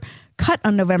October, cut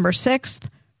on November 6th,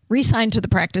 re-signed to the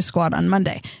practice squad on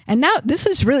Monday. And now this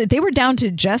is really, they were down to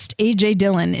just A.J.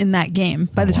 Dillon in that game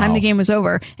by the time the game was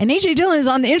over. And A.J. Dillon is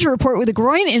on the injury report with a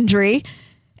groin injury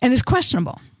and is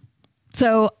questionable.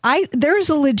 So there's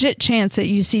a legit chance that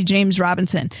you see James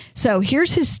Robinson. So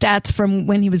here's his stats from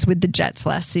when he was with the Jets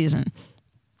last season.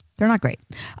 They're not great.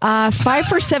 5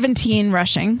 for 17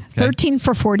 rushing, 13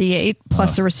 for 48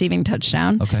 plus a receiving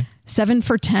touchdown. 7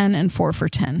 for 10 and 4 for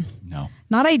 10. No,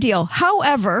 not ideal.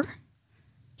 However,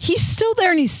 he's still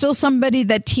there, and he's still somebody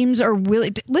that teams are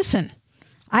willing to listen.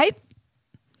 If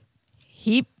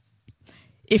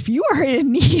you are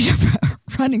in need of a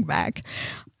running back,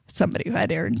 somebody who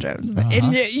had Aaron Jones,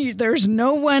 and there's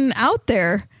no one out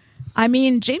there. I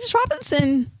mean, James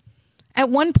Robinson at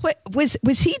one point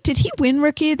did he win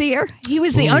Rookie of the Year? He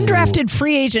was the undrafted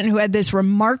free agent who had this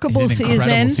remarkable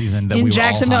season in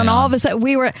Jacksonville, and all of a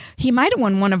sudden he might have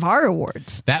won one of our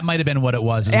awards. That might have been what it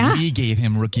was. We gave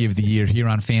him Rookie of the Year here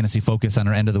on Fantasy Focus on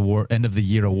our end of the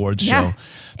year awards show,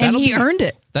 and he earned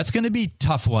it. That's going to be a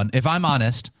tough one. If I'm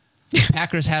honest,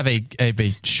 Packers have a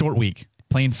short week,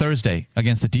 playing Thursday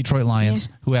against the Detroit Lions,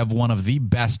 who have one of the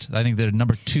best. I think they're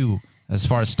number 2 as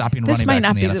far as stopping running backs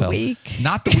in the NFL. The week.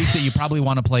 Not the week that you probably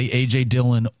want to play A.J.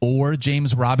 Dillon or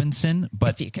James Robinson,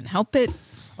 but if you can help it.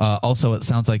 Also, it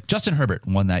sounds like Justin Herbert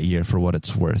won that year, for what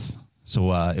it's worth.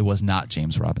 So it was not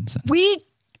James Robinson.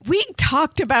 We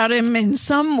talked about him in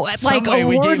some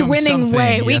award-winning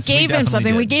way. We gave him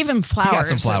something. We gave him flowers. He got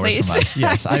some flowers from us.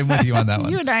 Yes, I'm with you on that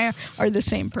one. You and I are the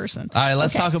same person. All right,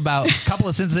 let's talk about a couple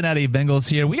of Cincinnati Bengals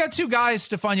here. We got 2 guys,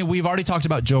 Stefania. We've already talked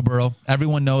about Joe Burrow.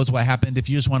 Everyone knows what happened. If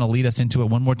you just want to lead us into it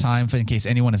one more time, in case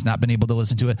anyone has not been able to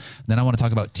listen to it, then I want to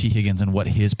talk about T. Higgins and what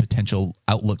his potential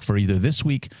outlook for either this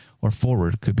week or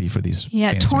forward could be for these.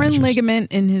 Yeah, torn managers.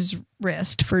 ligament in his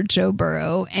wrist for Joe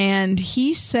Burrow. And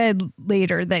he said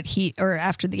later that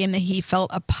after the game, that he felt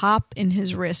a pop in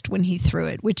his wrist when he threw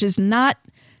it, which is not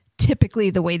typically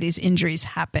the way these injuries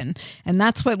happen. And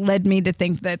that's what led me to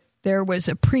think that there was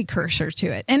a precursor to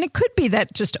it. And it could be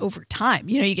that just over time,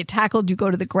 you get tackled, you go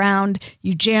to the ground,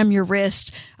 you jam your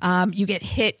wrist, you get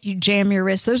hit, you jam your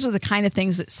wrist. Those are the kind of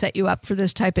things that set you up for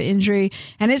this type of injury.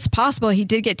 And it's possible he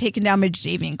did get taken down by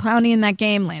Jadeveon Clowney in that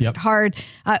game, landed hard.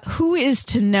 Who is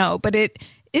to know? But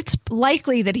it's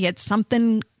likely that he had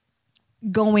something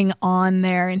going on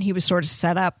there and he was sort of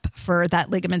set up for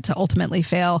that ligament to ultimately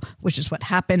fail, which is what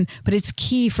happened. But it's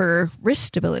key for wrist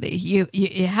stability. You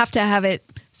have to have it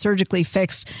surgically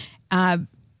fixed.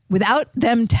 Without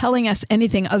them telling us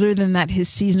anything other than that his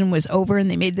season was over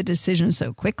and they made the decision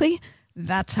so quickly,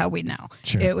 that's how we know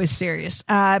it was serious.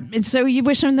 And so you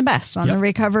wish him the best on the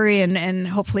recovery and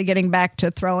hopefully getting back to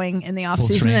throwing in the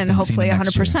offseason and hopefully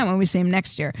 100% when we see him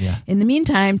next year. Yeah. In the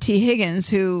meantime, T. Higgins,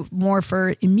 who more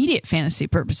for immediate fantasy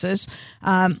purposes,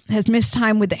 has missed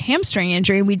time with the hamstring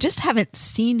injury. We just haven't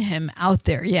seen him out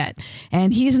there yet.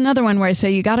 And he's another one where I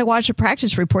say you got to watch the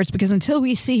practice reports because until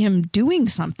we see him doing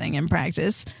something in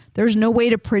practice, there's no way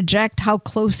to project how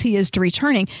close he is to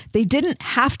returning. They didn't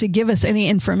have to give us any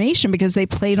information because they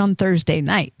played on Thursday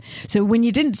night. So when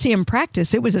you didn't see him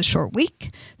practice, it was a short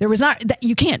week. There was not,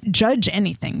 you can't judge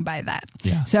anything by that.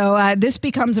 Yeah. So this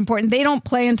becomes important. They don't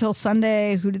play until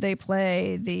Sunday. Who do they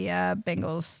play? The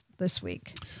Bengals this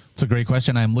week. It's a great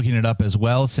question. I'm looking it up as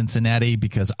well. Cincinnati,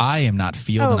 because I am not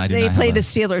field and I do they not play the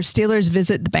Steelers. Steelers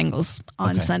visit the Bengals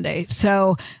on Sunday.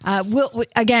 So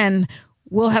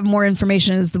we'll have more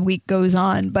information as the week goes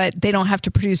on, but they don't have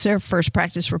to produce their first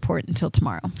practice report until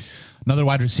tomorrow. Another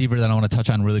wide receiver that I want to touch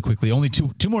on really quickly. Only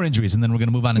two more injuries, and then we're going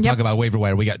to move on and talk about waiver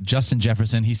wire. We got Justin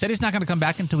Jefferson. He said he's not going to come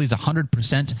back until he's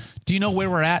 100%. Do you know where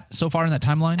we're at so far in that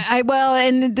timeline?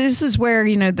 And this is where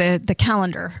the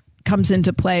calendar comes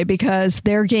into play because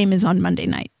their game is on Monday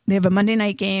night. They have a Monday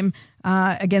night game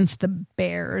against the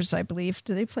Bears, I believe.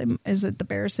 Do they play? Is it the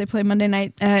Bears? They play Monday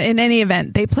night. In any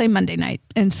event, they play Monday night,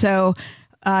 and so.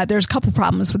 There's a couple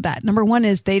problems with that. Number one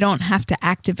is they don't have to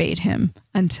activate him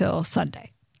until Sunday.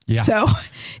 Yeah. So,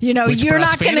 Which you're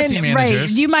not going to, right.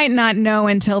 You might not know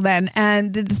until then.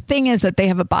 And the thing is that they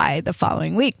have a bye the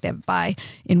following week. They have a bye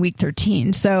in week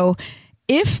 13. So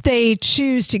if they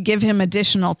choose to give him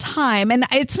additional time, and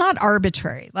it's not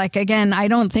arbitrary. Like, again, I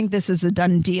don't think this is a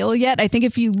done deal yet. I think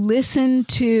if you listen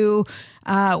to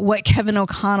what Kevin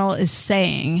O'Connell is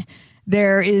saying,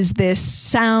 there is this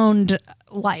sound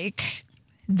like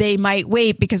they might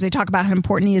wait because they talk about how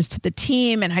important he is to the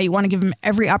team and how you want to give him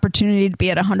every opportunity to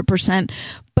be at 100%.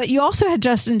 But you also had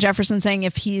Justin Jefferson saying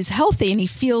if he's healthy and he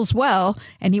feels well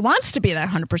and he wants to be at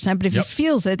 100%, but if he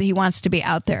feels it, he wants to be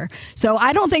out there. So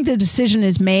I don't think the decision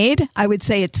is made. I would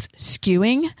say it's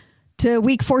skewing to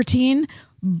week 14,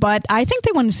 but I think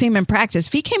they want to see him in practice.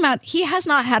 If he came out, he has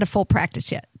not had a full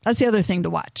practice yet. That's the other thing to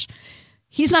watch.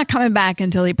 He's not coming back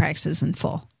until he practices in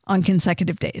full on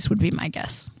consecutive days would be my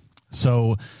guess.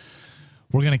 So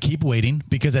we're going to keep waiting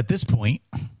because at this point,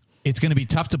 it's going to be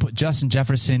tough to put Justin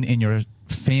Jefferson in your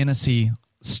fantasy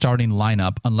starting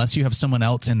lineup unless you have someone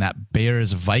else in that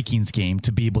Bears-Vikings game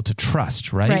to be able to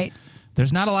trust, right? Right.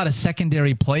 There's not a lot of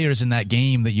secondary players in that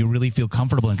game that you really feel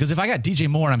comfortable in. Because if I got DJ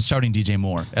Moore, I'm starting DJ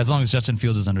Moore, as long as Justin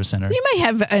Fields is under center. You might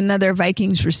have another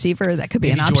Vikings receiver that could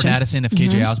be an option. Jordan Addison, if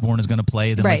KJ Osborne is going to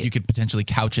play, then you could potentially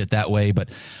couch it that way. But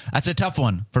that's a tough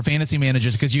one for fantasy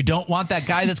managers because you don't want that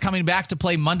guy that's coming back to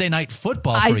play Monday Night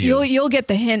Football for you. You'll get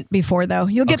the hint before, though.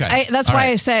 You'll get. That's why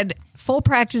I said full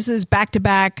practices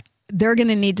back-to-back. They're going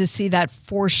to need to see that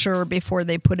for sure before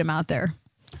they put him out there.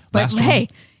 But hey,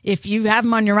 if you have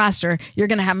him on your roster, you're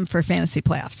going to have him for fantasy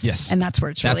playoffs. Yes. And that's where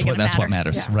it's really going to matter. That's what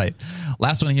matters, right.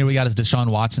 Last one here we got is Deshaun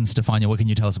Watson. Stefania, what can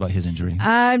you tell us about his injury?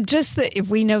 Just that if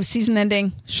we know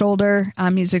season-ending shoulder,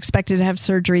 he's expected to have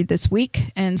surgery this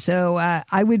week. And so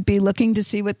I would be looking to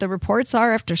see what the reports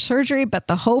are after surgery, but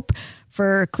the hope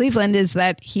for Cleveland is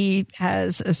that he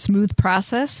has a smooth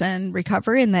process and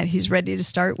recovery and that he's ready to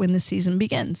start when the season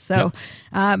begins. So,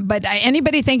 but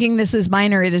anybody thinking this is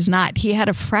minor, it is not. He had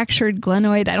a fractured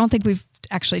glenoid. I don't think we've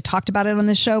actually talked about it on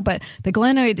this show, but the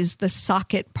glenoid is the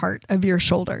socket part of your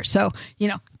shoulder. So,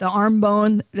 the arm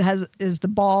bone is the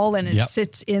ball and it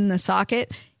sits in the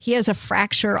socket. He has a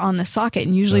fracture on the socket.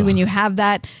 And usually when you have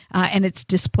that and it's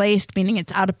displaced, meaning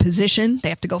it's out of position, they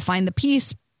have to go find the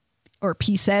piece or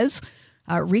pieces,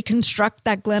 reconstruct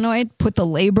that glenoid, put the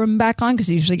labrum back on because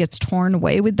it usually gets torn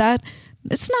away with that.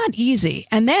 It's not easy.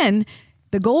 And then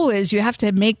the goal is you have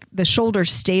to make the shoulder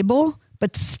stable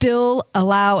but still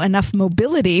allow enough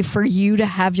mobility for you to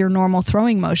have your normal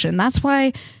throwing motion. That's why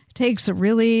it takes a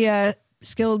really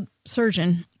skilled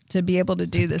surgeon to be able to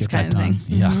do this kind of thing.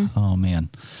 Yeah. Mm-hmm. Oh, man.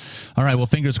 All right. Well,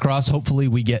 fingers crossed. Hopefully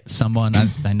we get someone.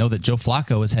 I know that Joe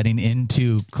Flacco is heading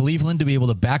into Cleveland to be able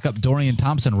to back up Dorian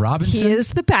Thompson-Robinson. He is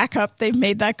the backup. They've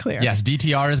made that clear. Yes.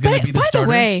 DTR is going to be the starter.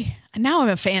 By the way, now I'm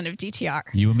a fan of DTR.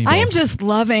 You and me both. I am just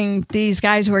loving these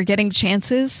guys who are getting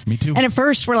chances. Me too. And at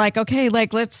first we're like, okay,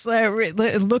 like let's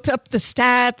look up the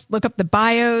stats, look up the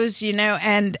bios,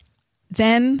 and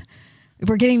then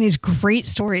we're getting these great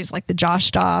stories like the Josh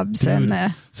Dobbs and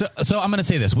the. So I'm going to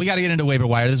say this. We got to get into waiver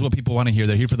wire. This is what people want to hear.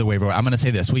 They're here for the waiver wire. I'm going to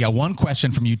say this. We got one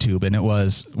question from YouTube, and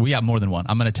we got more than one.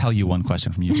 I'm going to tell you one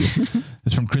question from YouTube.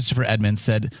 It's from Christopher Edmonds.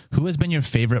 Said, "Who has been your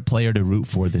favorite player to root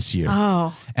for this year?"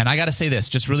 Oh, and I got to say this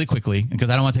just really quickly because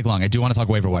I don't want to take long. I do want to talk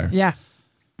waiver wire. Yeah,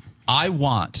 I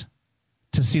want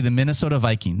to see the Minnesota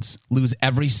Vikings lose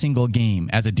every single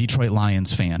game as a Detroit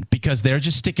Lions fan because they're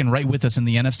just sticking right with us in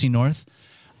the NFC North.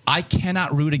 I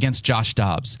cannot root against Josh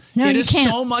Dobbs. No, it is can't.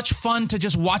 so much fun to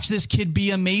just watch this kid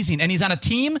be amazing. And he's on a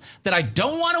team that I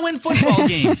don't want to win football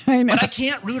games. But I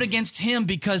can't root against him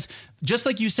because, just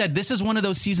like you said, this is one of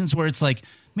those seasons where it's like,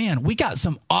 man, we got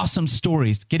some awesome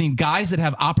stories, getting guys that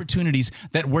have opportunities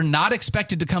that were not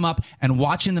expected to come up and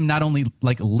watching them not only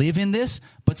like live in this,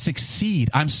 but succeed.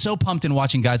 I'm so pumped in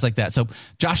watching guys like that. So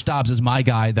Josh Dobbs is my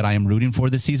guy that I am rooting for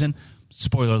this season.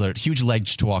 Spoiler alert, huge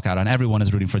ledge to walk out on. Everyone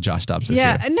is rooting for Josh Dobbs this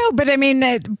year. Yeah, no, but I mean,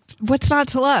 what's not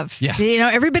to love? Yeah.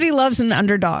 Everybody loves an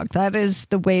underdog. That is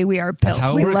the way we are built. That's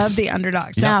how it we works. love the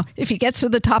underdogs. Yeah. Now, if he gets to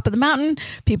the top of the mountain,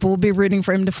 people will be rooting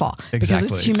for him to fall because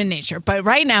it's human nature. But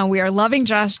right now, we are loving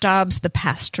Josh Dobbs, the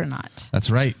pastronaut. That's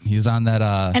right. He's on that.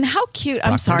 And how cute.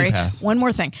 I'm sorry. Path. One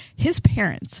more thing. His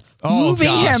parents moving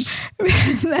him,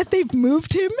 that they've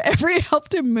moved him,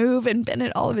 helped him move and been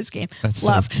at all of his game. That's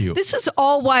love. so cute. This is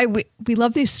all why we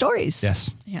love these stories.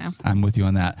 Yes. Yeah. I'm with you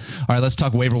on that. All right, let's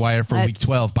talk waiver wire for week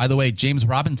 12. By the way, James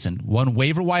Robinson won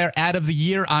waiver wire ad of the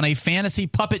year on a fantasy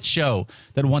puppet show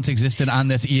that once existed on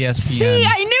this ESPN. See,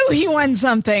 I knew he won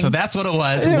something. So that's what it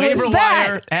was. Waiver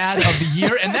wire ad of the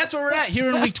year. And that's where we're at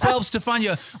here in week 12,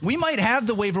 Stefania. We might have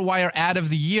the waiver wire ad of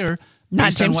the year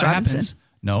based on what happens.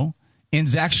 No. In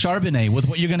Zach Charbonnet, with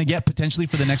what you're going to get potentially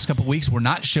for the next couple of weeks, we're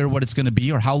not sure what it's going to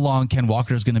be or how long Ken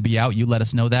Walker is going to be out. You let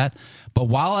us know that. But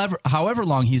however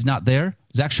long he's not there,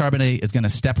 Zach Charbonnet is going to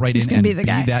step right in and be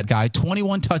that guy.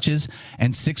 21 touches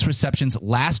and 6 receptions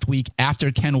last week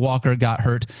after Ken Walker got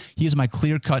hurt. He is my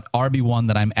clear-cut RB1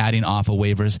 that I'm adding off of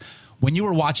waivers. When you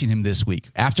were watching him this week,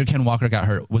 after Ken Walker got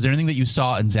hurt, was there anything that you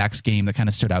saw in Zach's game that kind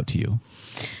of stood out to you?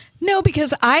 No,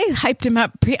 because I hyped him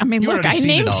up. I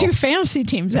named 2 fantasy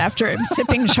teams after him,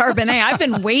 sipping Charbonnet. I've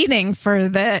been waiting for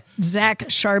the Zach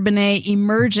Charbonnet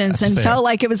emergence. That's fair. Felt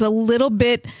like it was a little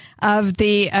bit of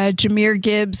the Jahmyr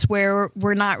Gibbs where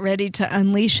we're not ready to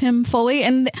unleash him fully.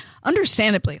 And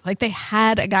understandably, like they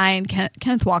had a guy in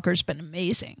Kenneth Walker's been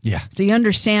amazing. Yeah. So you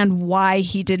understand why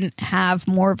he didn't have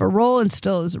more of a role and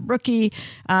still is a rookie.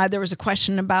 There was a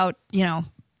question about,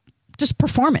 just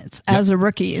performance as a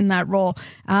rookie in that role.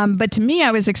 But to me, I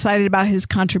was excited about his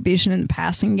contribution in the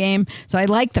passing game. So I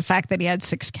like the fact that he had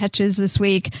 6 catches this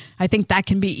week. I think that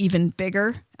can be even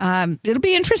bigger. It'll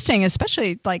be interesting,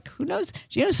 especially like who knows,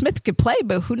 Geno Smith could play,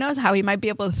 but who knows how he might be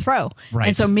able to throw. Right.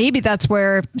 And so maybe that's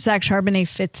where Zach Charbonnet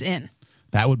fits in.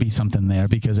 That would be something there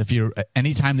because if you're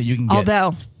anytime that you can get.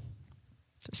 Although,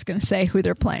 just going to say who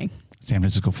they're playing. San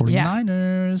Francisco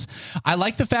 49ers. Yeah. I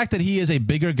like the fact that he is a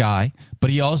bigger guy,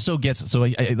 but he also gets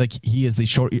he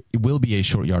is will be a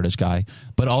short yardage guy,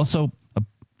 but also a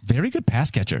very good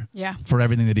pass catcher. Yeah. For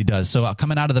everything that he does. So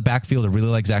coming out of the backfield, I really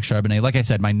like Zach Charbonnet. Like I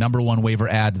said, my number 1 waiver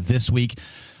ad this week.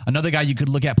 Another guy you could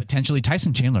look at potentially,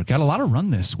 Tyson Chandler, got a lot of run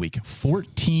this week.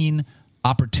 14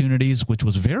 opportunities, which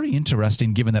was very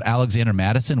interesting given that Alexander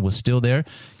Madison was still there.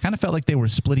 Kind of felt like they were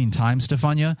splitting time,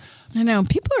 Stefania. I know.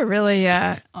 People are really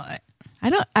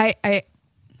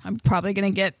I'm probably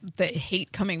going to get the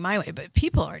hate coming my way, but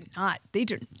people are not. They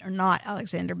are not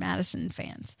Alexander Madison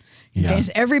fans. Yeah.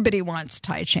 Everybody wants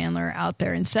Ty Chandler out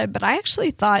there instead. But I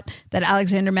actually thought that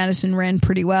Alexander Madison ran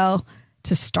pretty well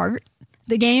to start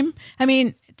the game. I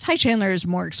mean, Ty Chandler is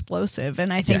more explosive,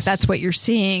 and I think that's what you're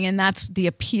seeing, and that's the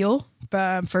appeal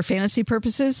for fantasy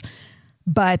purposes.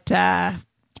 But I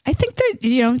think that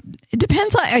it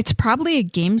depends. It's probably a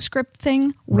game script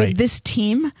thing with this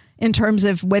team. In terms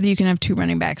of whether you can have 2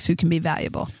 running backs who can be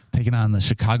valuable. taking on the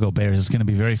Chicago Bears. It's going to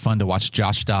be very fun to watch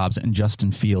Josh Dobbs and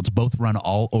Justin Fields both run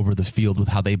all over the field with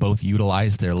how they both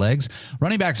utilize their legs.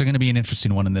 Running backs are going to be an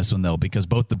interesting one in this one, though, because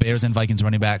both the Bears and Vikings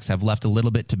running backs have left a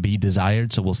little bit to be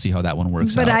desired, so we'll see how that one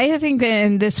works out. But I think that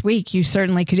in this week, you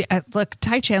certainly could. Look,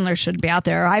 Ty Chandler should be out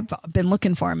there. I've been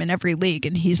looking for him in every league,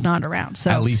 and he's not around.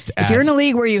 So at least if you're in a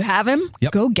league where you have him,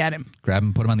 go get him. Grab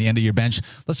him, put him on the end of your bench.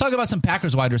 Let's talk about some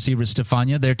Packers wide receivers,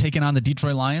 Stefania. They're taking on the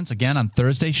Detroit Lions again on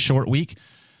Thursday, short week.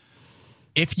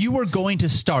 If you were going to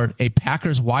start a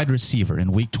Packers wide receiver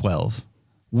in week 12,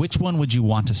 which one would you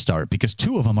want to start? Because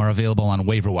two of them are available on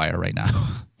waiver wire right now.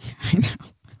 I know.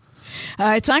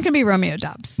 It's not going to be Romeo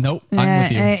Doubs. Nope, I'm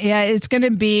with you. Yeah, it's going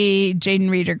to be Jaden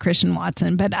Reed or Christian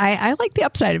Watson, but I like the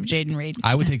upside of Jaden Reed.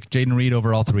 I would take Jaden Reed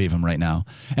over all three of them right now.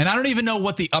 And I don't even know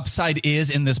what the upside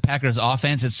is in this Packers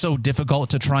offense. It's so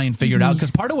difficult to try and figure it out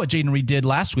because part of what Jaden Reed did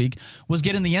last week was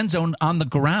get in the end zone on the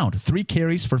ground. 3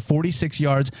 carries for 46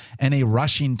 yards and a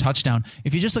rushing touchdown.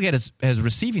 If you just look at his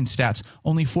receiving stats,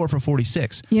 only 4 for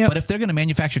 46. Yep. But if they're going to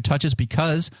manufacture touches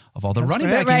because of all the running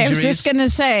back injuries. I was just going to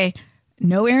say,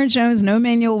 no Aaron Jones, no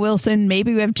Emmanuel Wilson.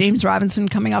 Maybe we have James Robinson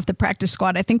coming off the practice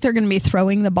squad. I think they're going to be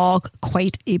throwing the ball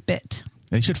quite a bit.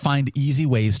 They should find easy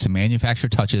ways to manufacture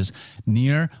touches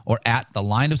near or at the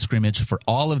line of scrimmage for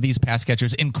all of these pass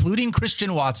catchers, including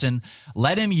Christian Watson.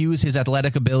 Let him use his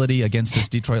athletic ability against this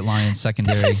Detroit Lions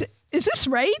secondary. Is this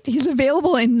right? He's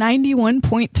available in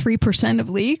 91.3% of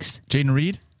leagues. Jaden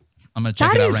Reed? I'm going to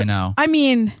check it out right now. I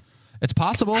mean, it's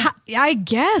possible. I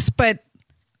guess, but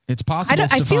it's possible.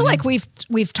 I feel like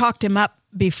we've talked him up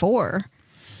before.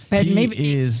 But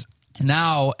he is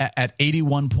now at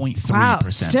 81.3%. Wow,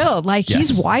 still,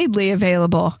 he's widely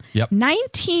available. Yep.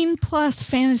 19 plus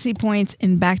fantasy points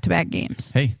in back-to-back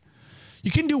games. Hey, you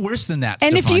can do worse than that,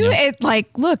 And Stefania.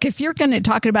 if you're going to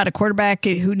talk about a quarterback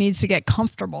who needs to get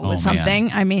comfortable with something,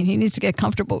 man. I mean, he needs to get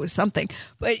comfortable with something.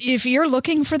 But if you're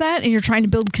looking for that and you're trying to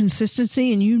build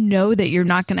consistency and you know that you're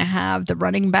not going to have the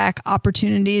running back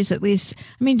opportunities, at least,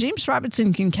 I mean, James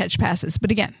Robinson can catch passes.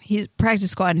 But again, he's practice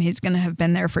squad and he's going to have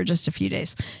been there for just a few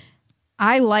days.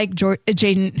 I like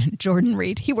Jordan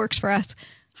Reed. He works for us.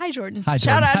 Hi, Jordan. Hi,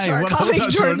 Shout Jordan. out to our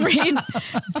colleague, Jordan Reed,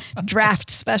 draft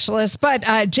specialist. But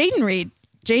Jaden Reed.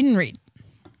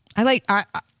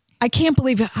 I can't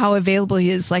believe how available he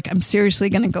is. I'm seriously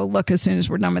going to go look as soon as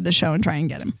we're done with the show and try and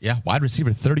get him. Yeah, wide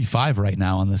receiver 35 right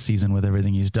now on the season with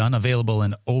everything he's done. Available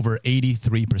in over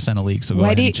 83% of leagues. So go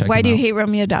ahead and check him out. Why do you hate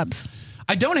Romeo Doubs?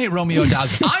 I don't hate Romeo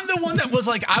Doubs. I'm the one that was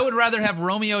like, I would rather have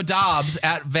Romeo Doubs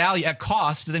at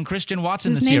cost than Christian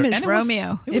Watson this year. His name is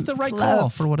Romeo. It was the right call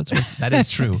for what it's worth. That is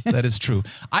true. That is true.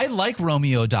 I like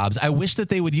Romeo Doubs. I wish that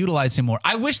they would utilize him more.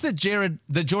 I wish that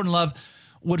Jordan Love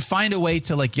would find a way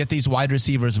to get these wide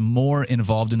receivers more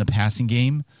involved in the passing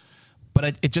game.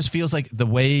 But it just feels like the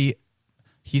way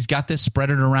he's got this spread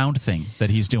it around thing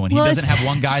that he's doing. He doesn't have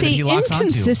one guy that he locks onto.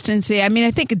 Inconsistency. I mean, I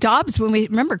think Dobbs, when we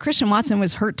remember Christian Watson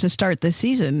was hurt to start the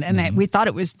season, and we thought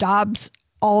it was Dobbs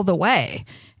all the way.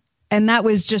 And that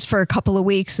was just for a couple of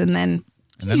weeks. And then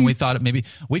we thought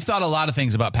we've thought a lot of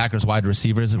things about Packers wide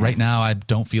receivers. Right now, I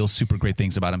don't feel super great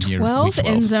things about him here. 12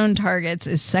 end zone targets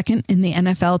is second in the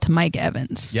NFL to Mike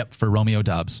Evans. Yep, for Romeo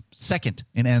Doubs. Second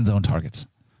in end zone targets.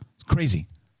 It's crazy.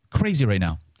 Crazy right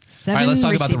now. All right, let's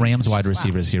talk about the Rams wide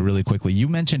receivers here really quickly. You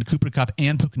mentioned Cooper Kupp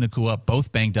and Puka Nacua,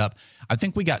 both banged up. I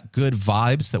think we got good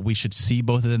vibes that we should see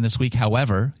both of them this week.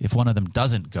 However, if one of them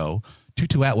doesn't go,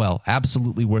 Tutu Atwell,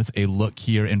 absolutely worth a look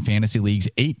here in fantasy leagues.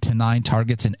 8 to 9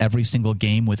 targets in every single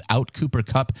game without Cooper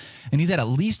Kupp. And he's at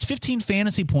least 15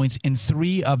 fantasy points in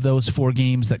 3 of those 4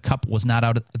 games that Kupp was not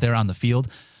out there on the field.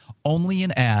 Only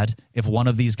an ad if one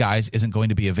of these guys isn't going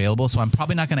to be available. So I'm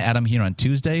probably not going to add him here on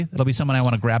Tuesday. It'll be someone I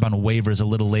want to grab on waivers a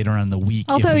little later on in the week.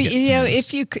 Although,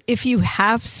 if you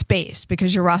have space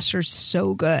because your roster's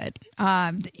so good,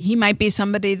 he might be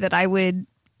somebody that I would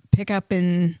pick up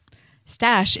in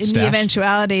stash in the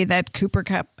eventuality that Cooper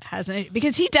Kupp hasn't,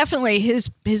 because he definitely, his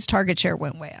target share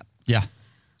went way up. Yeah.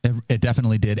 It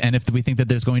definitely did. And if we think that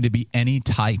there's going to be any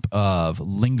type of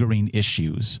lingering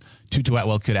issues, Tutu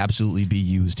Atwell could absolutely be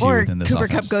used here within this offense. Or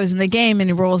Cooper Kupp goes in the game and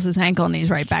he rolls his ankle and he's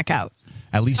right back out.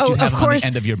 At least you have him on the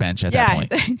end of your bench at that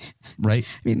point. Right?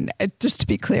 I mean, just to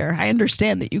be clear, I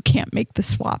understand that you can't make the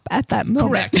swap at that moment.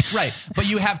 Correct. Right. But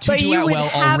you have Tutu Atwell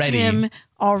already. Him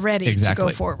already to go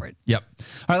forward. Yep. All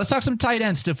right, let's talk some tight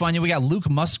ends, Stefania. We got Luke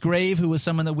Musgrave, who was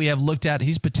someone that we have looked at.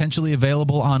 He's potentially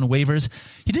available on waivers.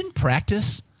 He didn't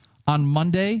practice on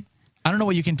Monday. I don't know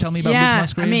what you can tell me about Luke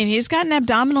Musgrave. I mean, he's got an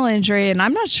abdominal injury, and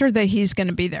I'm not sure that he's going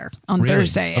to be there on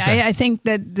Thursday. Okay. I think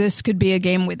that this could be a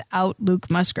game without Luke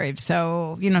Musgrave.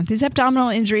 So, these abdominal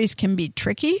injuries can be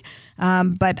tricky.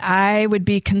 But I would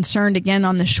be concerned again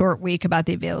on the short week about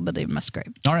the availability of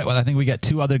Musgrave. All right. Well, I think we got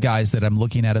two other guys that I'm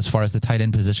looking at as far as the tight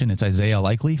end position. It's Isaiah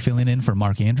Likely filling in for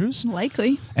Mark Andrews.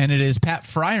 Likely. And it is Pat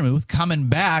Freiermuth coming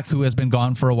back, who has been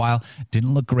gone for a while.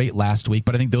 Didn't look great last week,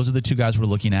 but I think those are the two guys we're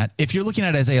looking at. If you're looking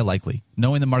at Isaiah Likely,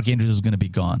 knowing that Mark Andrews is going to be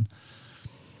gone,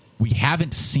 we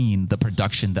haven't seen the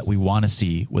production that we want to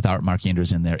see without Mark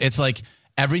Andrews in there. It's like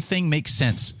everything makes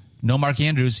sense. No Mark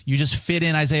Andrews, you just fit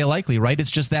in Isaiah Likely, right? It's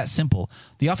just that simple.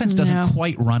 The offense doesn't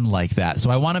quite run like that.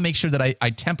 So I want to make sure that I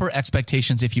temper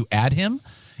expectations if you add him.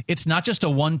 It's not just a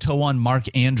one-to-one Mark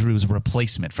Andrews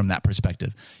replacement from that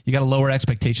perspective. You got to lower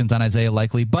expectations on Isaiah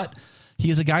Likely, but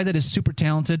he is a guy that is super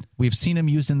talented. We've seen him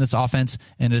used in this offense,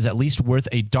 and it is at least worth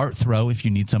a dart throw if you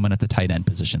need someone at the tight end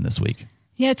position this week.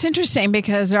 Yeah, it's interesting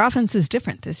because their offense is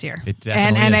different this year. It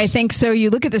definitely and is. I think so.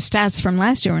 You look at the stats from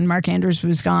last year when Mark Andrews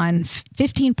was gone,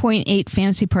 15.8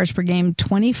 fantasy parts per game,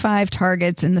 25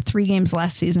 targets in the 3 games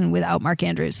last season without Mark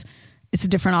Andrews. It's a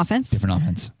different offense.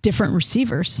 Different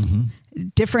receivers.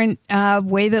 Different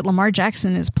way that Lamar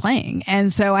Jackson is playing.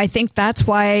 And so I think that's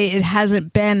why it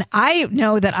hasn't been. I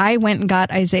know that I went and got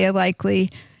Isaiah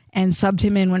Likely and subbed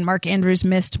him in when Mark Andrews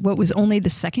missed what was only the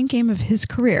second game of his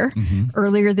career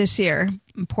earlier this year.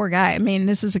 Poor guy. I mean,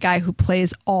 this is a guy who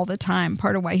plays all the time.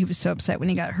 Part of why he was so upset when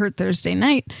he got hurt Thursday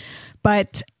night.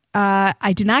 But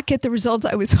I did not get the results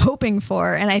I was hoping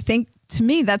for. And I think, to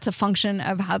me, that's a function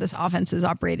of how this offense is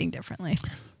operating differently.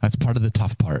 That's part of the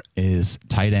tough part is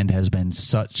tight end has been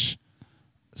such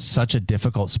a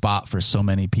difficult spot for so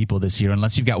many people this year.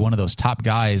 Unless you've got one of those top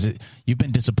guys, you've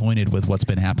been disappointed with what's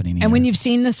been happening here. And when you've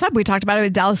seen the sub, we talked about it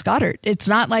with Dallas Goedert. It's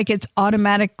not like it's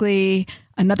automatically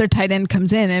another tight end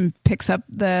comes in and picks up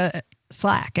the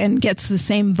slack and gets the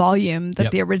same volume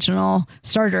that the original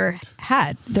starter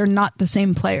had. They're not the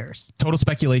same players. Total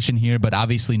speculation here, but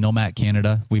obviously no Matt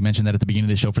Canada. We mentioned that at the beginning of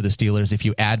the show for the Steelers. If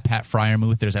you add Pat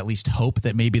Freiermuth, there's at least hope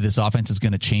that maybe this offense is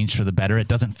going to change for the better. It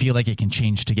doesn't feel like it can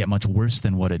change to get much worse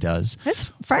than what it does.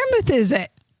 This Freiermuth is it.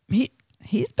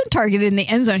 He's been targeted in the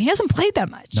end zone. He hasn't played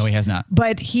that much. No, he has not.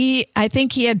 But I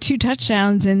think he had 2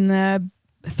 touchdowns in the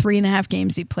 3.5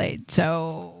 games he played.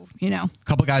 So, a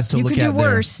couple guys to look at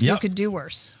there. You could do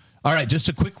worse. All right, just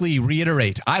to quickly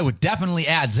reiterate, I would definitely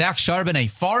add Zach Charbonnet,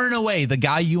 far and away the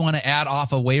guy you want to add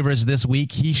off of waivers this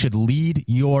week. He should lead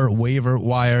your waiver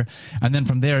wire. And then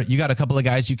from there, you got a couple of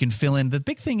guys you can fill in. The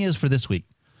big thing is for this week,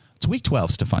 it's week 12,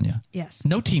 Stefania. Yes.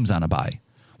 No teams on a bye.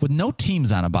 With no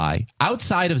teams on a bye,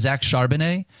 outside of Zach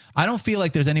Charbonnet, I don't feel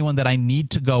like there's anyone that I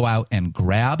need to go out and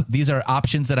grab. These are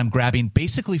options that I'm grabbing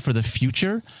basically for the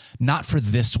future, not for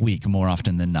this week more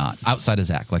often than not, outside of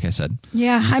Zach, like I said.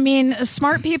 Yeah, I mean,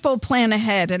 smart people plan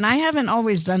ahead, and I haven't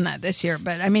always done that this year,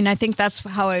 but I mean, I think that's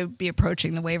how I would be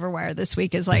approaching the waiver wire this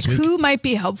week is like, who might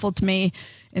be helpful to me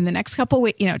in the next couple of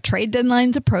weeks? Trade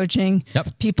deadline's approaching.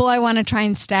 Yep. People I want to try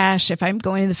and stash if I'm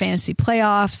going to the fantasy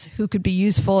playoffs, who could be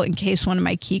useful in case one of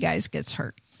my key guys gets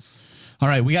hurt. All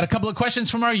right, we got a couple of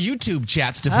questions from our YouTube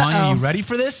chat. Stefania, are you ready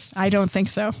for this? I don't think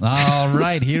so. All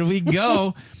right, here we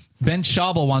go. Ben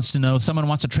Schaubel wants to know, someone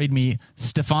wants to trade me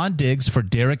Stephon Diggs for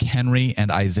Derrick Henry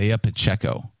and Isaiah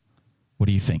Pacheco. What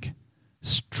do you think?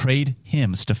 Trade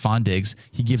him, Stephon Diggs.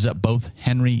 He gives up both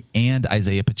Henry and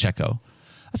Isaiah Pacheco.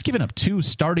 That's giving up 2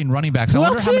 starting running backs. I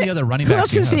wonder how many other running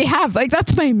backs Who else does he have? Like,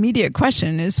 that's my immediate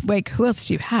question is, like, who else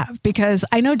do you have? Because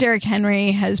I know Derrick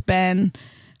Henry has been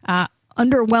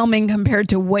underwhelming compared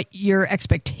to what your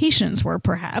expectations were,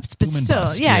 perhaps, but boom still,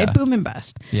 bust, boom and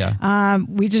bust. Yeah.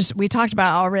 We talked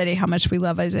about already how much we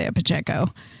love Isaiah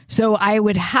Pacheco, so I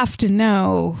would have to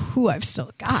know who I've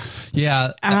still got.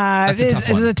 Yeah, that's a tough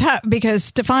one.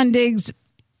 Because Stephon Diggs,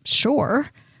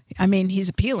 sure. I mean, he's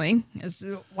appealing as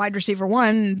wide receiver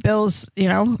 1. Bills,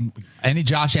 Any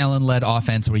Josh Allen-led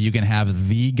offense where you can have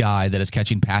the guy that is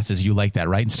catching passes, you like that,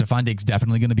 right? And Stephon Diggs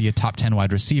definitely going to be a top 10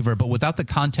 wide receiver, but without the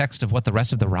context of what the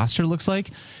rest of the roster looks like,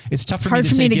 it's tough for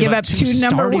me to give up 2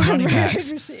 number 1 running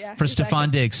backs for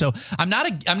Stephon Diggs. So I'm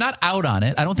not out on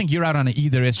it. I don't think you're out on it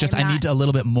either. It's just I need a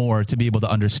little bit more to be able to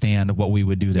understand what we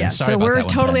would do there. Yeah, sorry so about we're that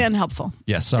one, totally Ben. unhelpful.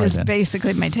 Yes, sorry, is Ben.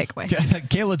 Basically my takeaway.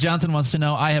 Kayla Johnson wants to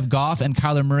know, I have Goff and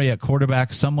Kyler Murray at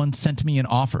quarterback. Someone sent me an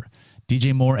offer.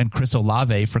 DJ Moore and Chris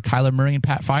Olave for Kyler Murray and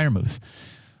Pat Freiermuth.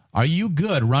 Are you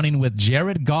good running with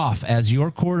Jared Goff as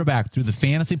your quarterback through the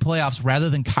fantasy playoffs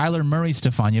rather than Kyler Murray,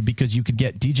 Stefania, because you could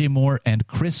get DJ Moore and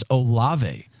Chris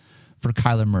Olave for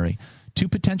Kyler Murray? 2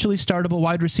 potentially startable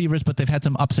wide receivers, but they've had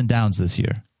some ups and downs this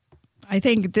year. I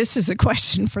think this is a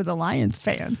question for the Lions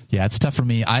fan. Yeah, it's tough for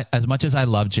me. As much as I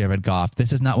love Jared Goff,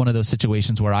 this is not one of those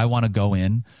situations where I want to go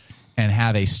in and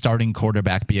have a starting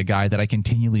quarterback be a guy that I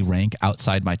continually rank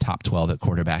outside my top 12 at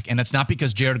quarterback. And it's not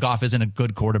because Jared Goff isn't a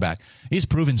good quarterback. He's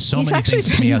proven many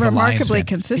things to me as a Lions fan.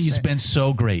 Consistent. He's been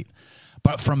so great.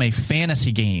 But from a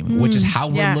fantasy game, which is how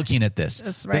we're looking at this,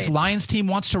 this Lions team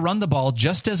wants to run the ball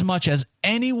just as much as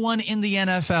anyone in the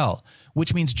NFL,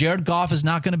 which means Jared Goff is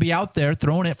not going to be out there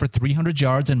throwing it for 300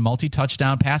 yards and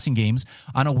multi-touchdown passing games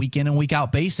on a week in and week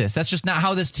out basis. That's just not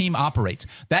how this team operates.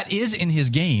 That is in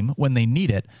his game when they need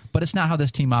it, but it's not how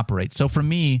this team operates. So for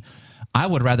me, I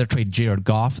would rather trade Jared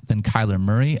Goff than Kyler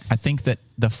Murray. I think that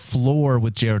the floor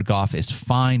with Jared Goff is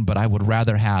fine, but I would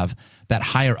rather have that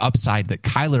higher upside that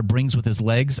Kyler brings with his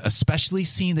legs, especially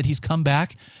seeing that he's come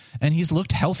back and he's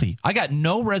looked healthy. I got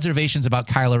no reservations about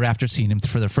Kyler after seeing him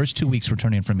for the first 2 weeks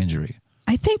returning from injury.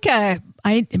 I think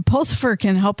Pulsifer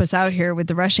can help us out here with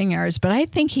the rushing yards, but I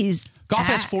think Goff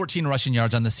has 14 rushing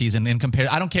yards on the season. In compare,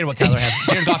 I don't care what Kyler has.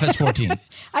 Jared Goff has 14.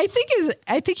 I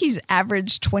think he's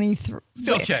averaged 23.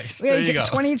 Okay, there you go.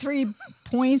 23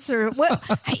 points or what?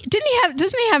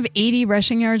 Doesn't he have 80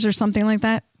 rushing yards or something like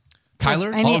that?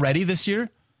 Kyler already this year?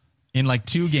 In like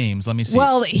 2 games, let me see.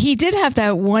 Well, he did have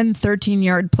that one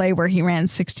 13-yard play where he ran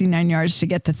 69 yards to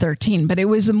get the 13, but it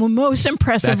was the most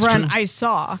impressive run I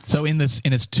saw. So in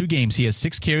his 2 games, he has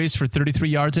 6 carries for 33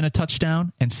 yards and a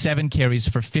touchdown and 7 carries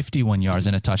for 51 yards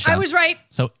and a touchdown. I was right.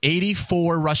 So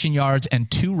 84 rushing yards and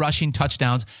 2 rushing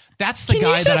touchdowns. That's the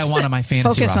guy that I want on my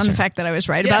fantasy roster. Focus on the fact that I was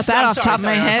right about that off the top of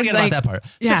my head. Forget about that part.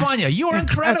 Yeah. Stefania, you are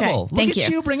incredible. Okay, Look at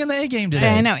you bringing the A game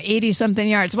today. I know, 80-something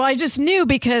yards. Well, I just knew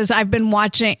because I've been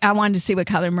watching. I wanted to see what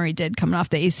Kyler Murray did coming off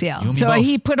the ACL. So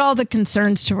he put all the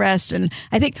concerns to rest. And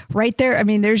I think right there, I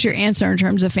mean, there's your answer in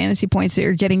terms of fantasy points that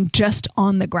you're getting just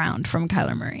on the ground from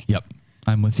Kyler Murray. Yep.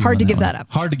 I'm with you. Hard to give that up.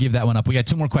 Hard to give that one up. We got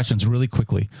 2 more questions really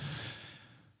quickly.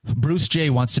 Bruce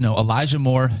J wants to know Elijah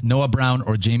Moore, Noah Brown,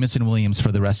 or Jamison Williams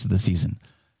for the rest of the season.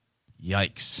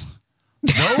 Yikes.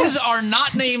 Those are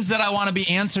not names that I want to be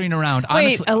answering around.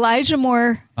 Wait, honestly, Elijah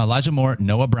Moore,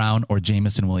 Noah Brown, or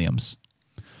Jamison Williams.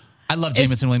 I love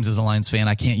Jamison Williams as a Lions fan.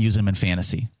 I can't use him in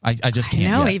fantasy. I just can't.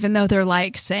 No, even though they're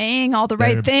like saying all the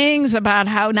right things about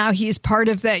how now he's part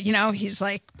of that, he's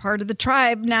like part of the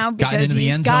tribe now because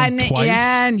he's gotten it.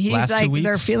 Yeah, and he's like,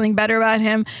 they're feeling better about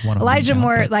him. Elijah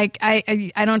Moore, like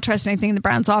I don't trust anything in the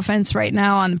Browns offense right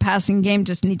now on the passing game.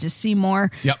 Just need to see more.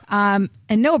 Yep. And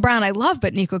Noah Brown, I love,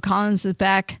 but Nico Collins is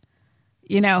back.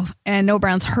 And Noah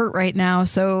Brown's hurt right now,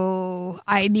 so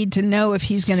I need to know if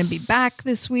he's going to be back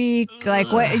this week.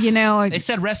 Like what, They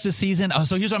said rest of season. Oh,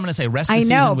 so here's what I'm going to say: rest of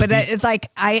season. I know, but it's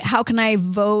like how can I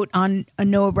vote on a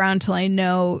Noah Brown till I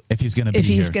know if he's going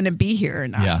to be here or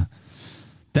not? Yeah,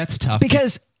 that's tough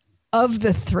because of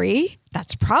the 3,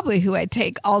 that's probably who I'd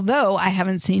take. Although I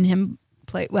haven't seen him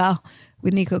play well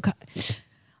with Nico.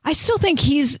 I still think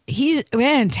he's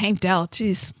Tank Dell.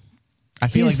 Jeez. I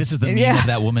feel like this is the meme of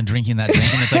that woman drinking that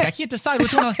drink, and it's like I can't decide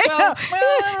which one.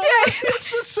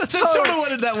 That's sort of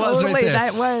what that was right there.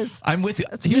 That was. I'm with you.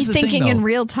 Here's the thinking thing, though. In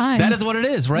real time. That is what it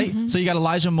is, right? Mm-hmm. So you got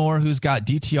Elijah Moore, who's got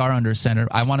DTR under center.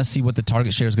 I want to see what the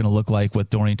target share is going to look like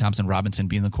with Dorian Thompson-Robinson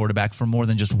being the quarterback for more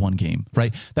than just one game,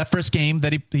 right? That first game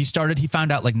that he started, he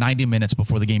found out like 90 minutes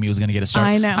before the game he was going to get a start.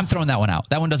 I know. I'm throwing that one out.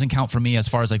 That one doesn't count for me as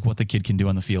far as like what the kid can do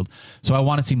on the field. So I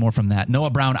want to see more from that.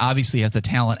 Noah Brown obviously has the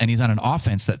talent, and he's on an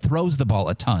offense that throws the ball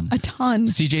a ton.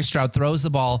 CJ Stroud throws the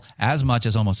ball as much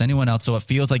as almost anyone else, so it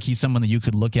feels like he's someone that you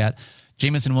could look at.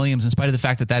 Jamison Williams, in spite of the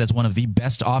fact that that is one of the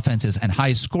best offenses and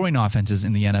highest scoring offenses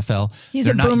in the NFL. He's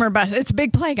a boomer bust. It's a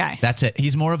big play guy. That's it.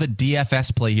 He's more of a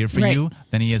DFS play here for you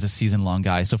than he is a season-long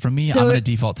guy. So for me, I'm going to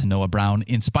default to Noah Brown,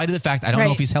 in spite of the fact I don't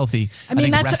know if he's healthy. I mean,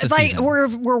 that's like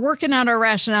we're working out our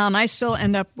rationale, and I still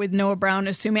end up with Noah Brown,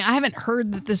 assuming I haven't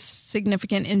heard that this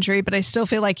significant injury, but I still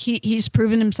feel like he's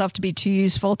proven himself to be too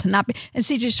useful to not be. And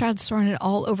CJ Stroud's throwing it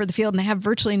all over the field, and they have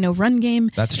virtually no run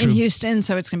game in Houston,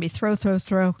 so it's going to be throw.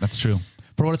 That's true.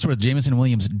 For what it's worth, Jamison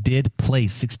Williams did play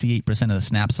 68% of the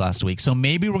snaps last week. So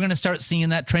maybe we're going to start seeing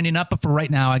that trending up. But for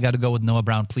right now, I got to go with Noah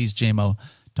Brown. Please, JMO,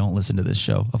 don't listen to this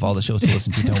show. Of all the shows to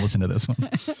listen to, don't listen to this one.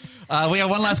 We got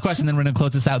one last question, then we're going to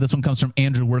close this out. This one comes from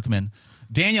Andrew Workman.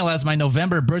 Daniel, as my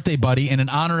November birthday buddy, and in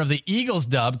honor of the Eagles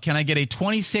dub, can I get a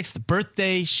 26th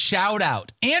birthday shout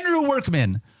out? Andrew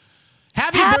Workman.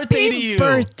 Happy birthday to you.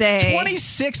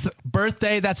 26th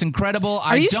birthday. That's incredible.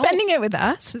 Are you spending it with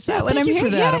us? Is that what I'm hearing? Thank you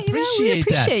for that. I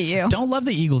appreciate you. Don't love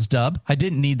the Eagles dub. I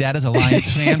didn't need that as a Lions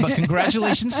fan, but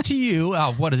congratulations to you.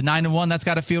 What is 9-1? That's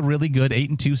got to feel really good.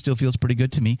 8-2 still feels pretty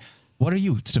good to me. What are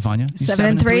you, Stefania? You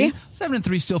 7-3.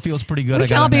 7-3 still feels pretty good. We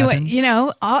can all be,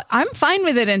 I'm fine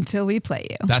with it until we play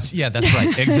you. That's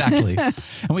right. Exactly. And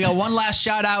we got one last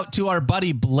shout out to our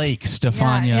buddy Blake,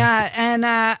 Stefania. Yeah. And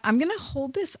I'm going to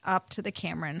hold this up to the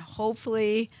camera and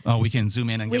hopefully. Oh, we can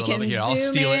zoom in and get a little bit here. I'll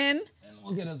steal it. And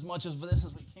we'll get as much of this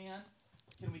as we can.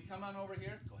 Can we come on over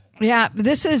here? Go ahead. Yeah,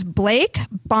 this is Blake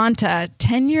Bonta,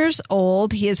 10 years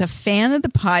old. He is a fan of the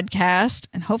podcast,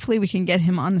 and hopefully we can get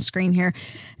him on the screen here.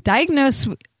 Diagnosed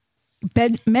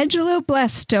with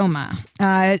medulloblastoma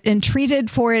and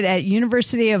treated for it at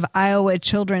University of Iowa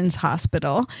Children's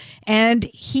Hospital. And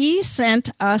he sent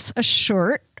us a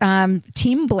shirt,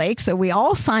 Team Blake, so we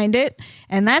all signed it,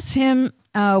 and that's him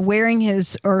wearing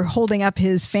holding up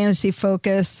his Fantasy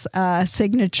Focus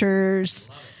signatures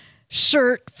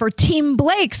shirt for Team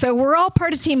Blake. So we're all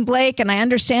part of Team Blake, and I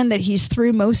understand that he's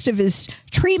through most of his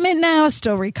treatment now,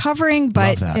 still recovering,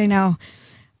 but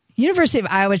University of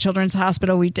Iowa Children's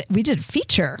Hospital, we did a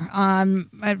feature on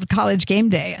College Game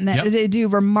Day, and they do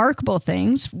remarkable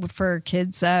things for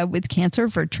kids with cancer,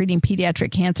 for treating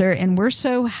pediatric cancer, and we're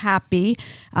so happy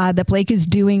that Blake is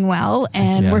doing well,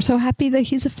 and we're so happy that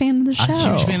he's a fan of the show. A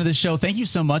huge fan of the show. Thank you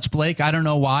so much, Blake. I don't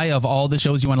know why, of all the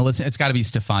shows you want to listen, it's got to be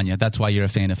Stefania. That's why you're a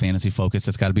fan of Fantasy Focus.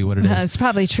 That's got to be what it is. It's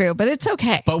probably true, but it's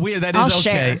okay. But I'll okay,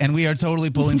 share. And we are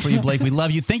totally pulling for you, Blake. We love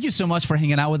you. Thank you so much for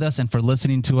hanging out with us and for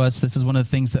listening to us. This is one of the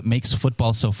things that makes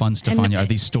football so fun, Stefania, are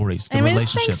these stories, the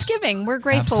relationships. It's Thanksgiving. We're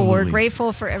grateful. Absolutely. We're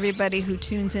grateful for everybody who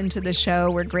tunes into the show.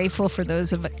 We're grateful for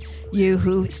those of you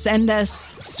who send us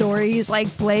stories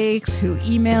like Blake's, who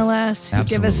email us, who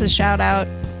give us a shout out.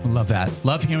 Love that.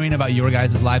 Love hearing about your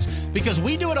guys' lives because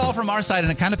we do it all from our side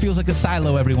and it kind of feels like a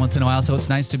silo every once in a while. So it's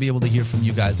nice to be able to hear from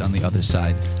you guys on the other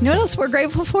side. You know what else we're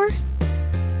grateful for?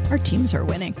 Our teams are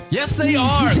winning. Yes, they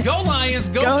are. Go Lions.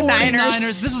 Go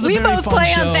 49ers. This was a very fun show. We both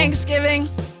play on Thanksgiving.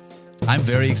 I'm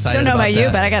very excited about that. Don't know about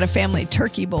you, but I got a family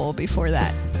turkey bowl before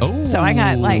that. Oh. So I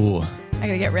got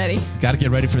to get ready. Got to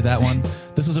get ready for that one.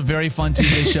 This was a very fun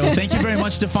two-day show. Thank you very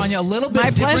much, Stefania. A little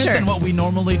bit different than what we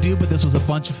normally do, but this was a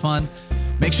bunch of fun.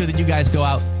 Make sure that you guys go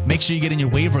out. Make sure you get in your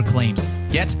waiver claims.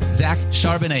 Get Zach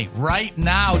Charbonnet right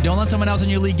now. Don't let someone else in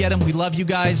your league get him. We love you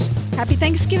guys. Happy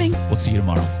Thanksgiving. We'll see you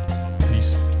tomorrow.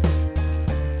 Peace.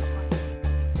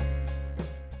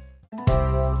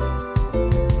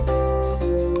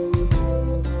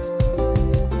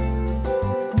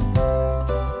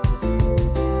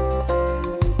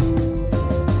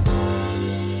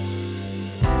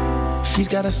 She's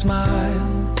got a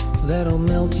smile that'll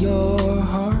melt your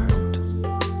heart.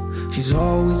 She's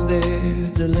always there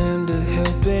to lend a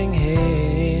helping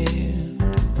hand.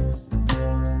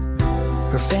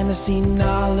 Her fantasy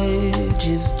knowledge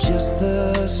is just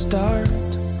the start.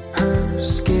 Her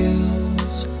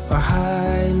skills are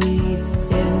highly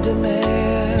in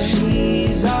demand.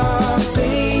 She's our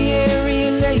Bay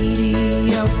Area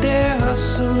lady out there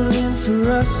hustling for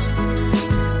us.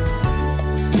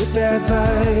 With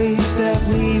advice that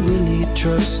we really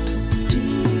trust.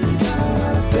 She's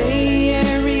our Bay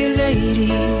Area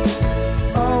lady,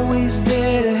 always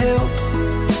there to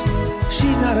help.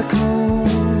 She's not a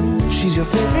clone, she's your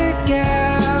favorite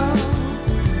gal.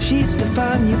 She's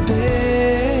Stefania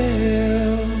Bell.